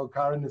 minutes. So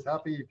Karen is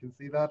happy. You can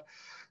see that.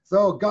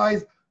 So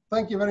guys,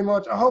 thank you very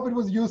much. I hope it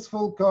was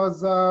useful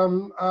because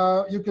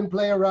you can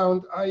play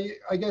around.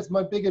 I guess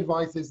my big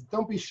advice is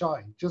don't be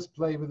shy. Just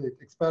play with it.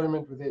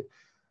 Experiment with it.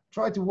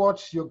 Try to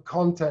watch your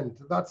content.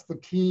 That's the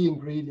key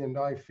ingredient,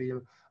 I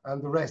feel.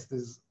 And the rest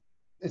is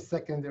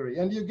secondary,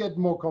 and you get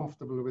more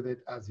comfortable with it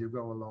as you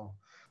go along.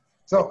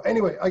 So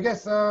anyway, I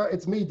guess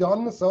it's me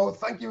done. So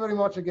thank you very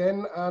much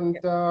again, and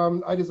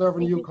I deserve a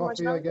new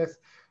coffee, I guess.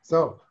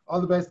 So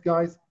all the best,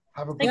 guys.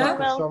 Have a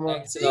productive summer.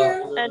 Thanks a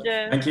lot. And,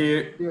 thank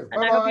you.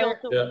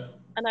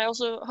 And I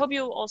also hope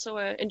you also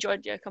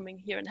enjoyed coming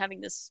here and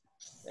having this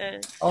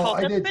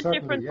talk. That's a bit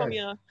different from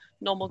your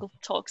normal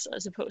talks, I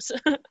suppose.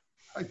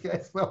 I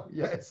guess so.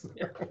 Yes.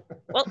 Yeah.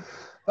 Well,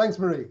 thanks,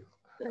 Marie,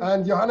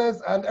 and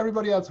Johannes, and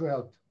everybody else who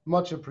helped.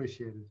 Much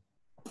appreciated.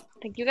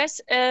 Thank you, guys.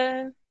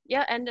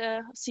 Yeah, and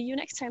see you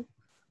next time.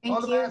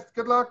 All the best.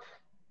 Good luck.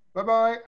 Bye-bye.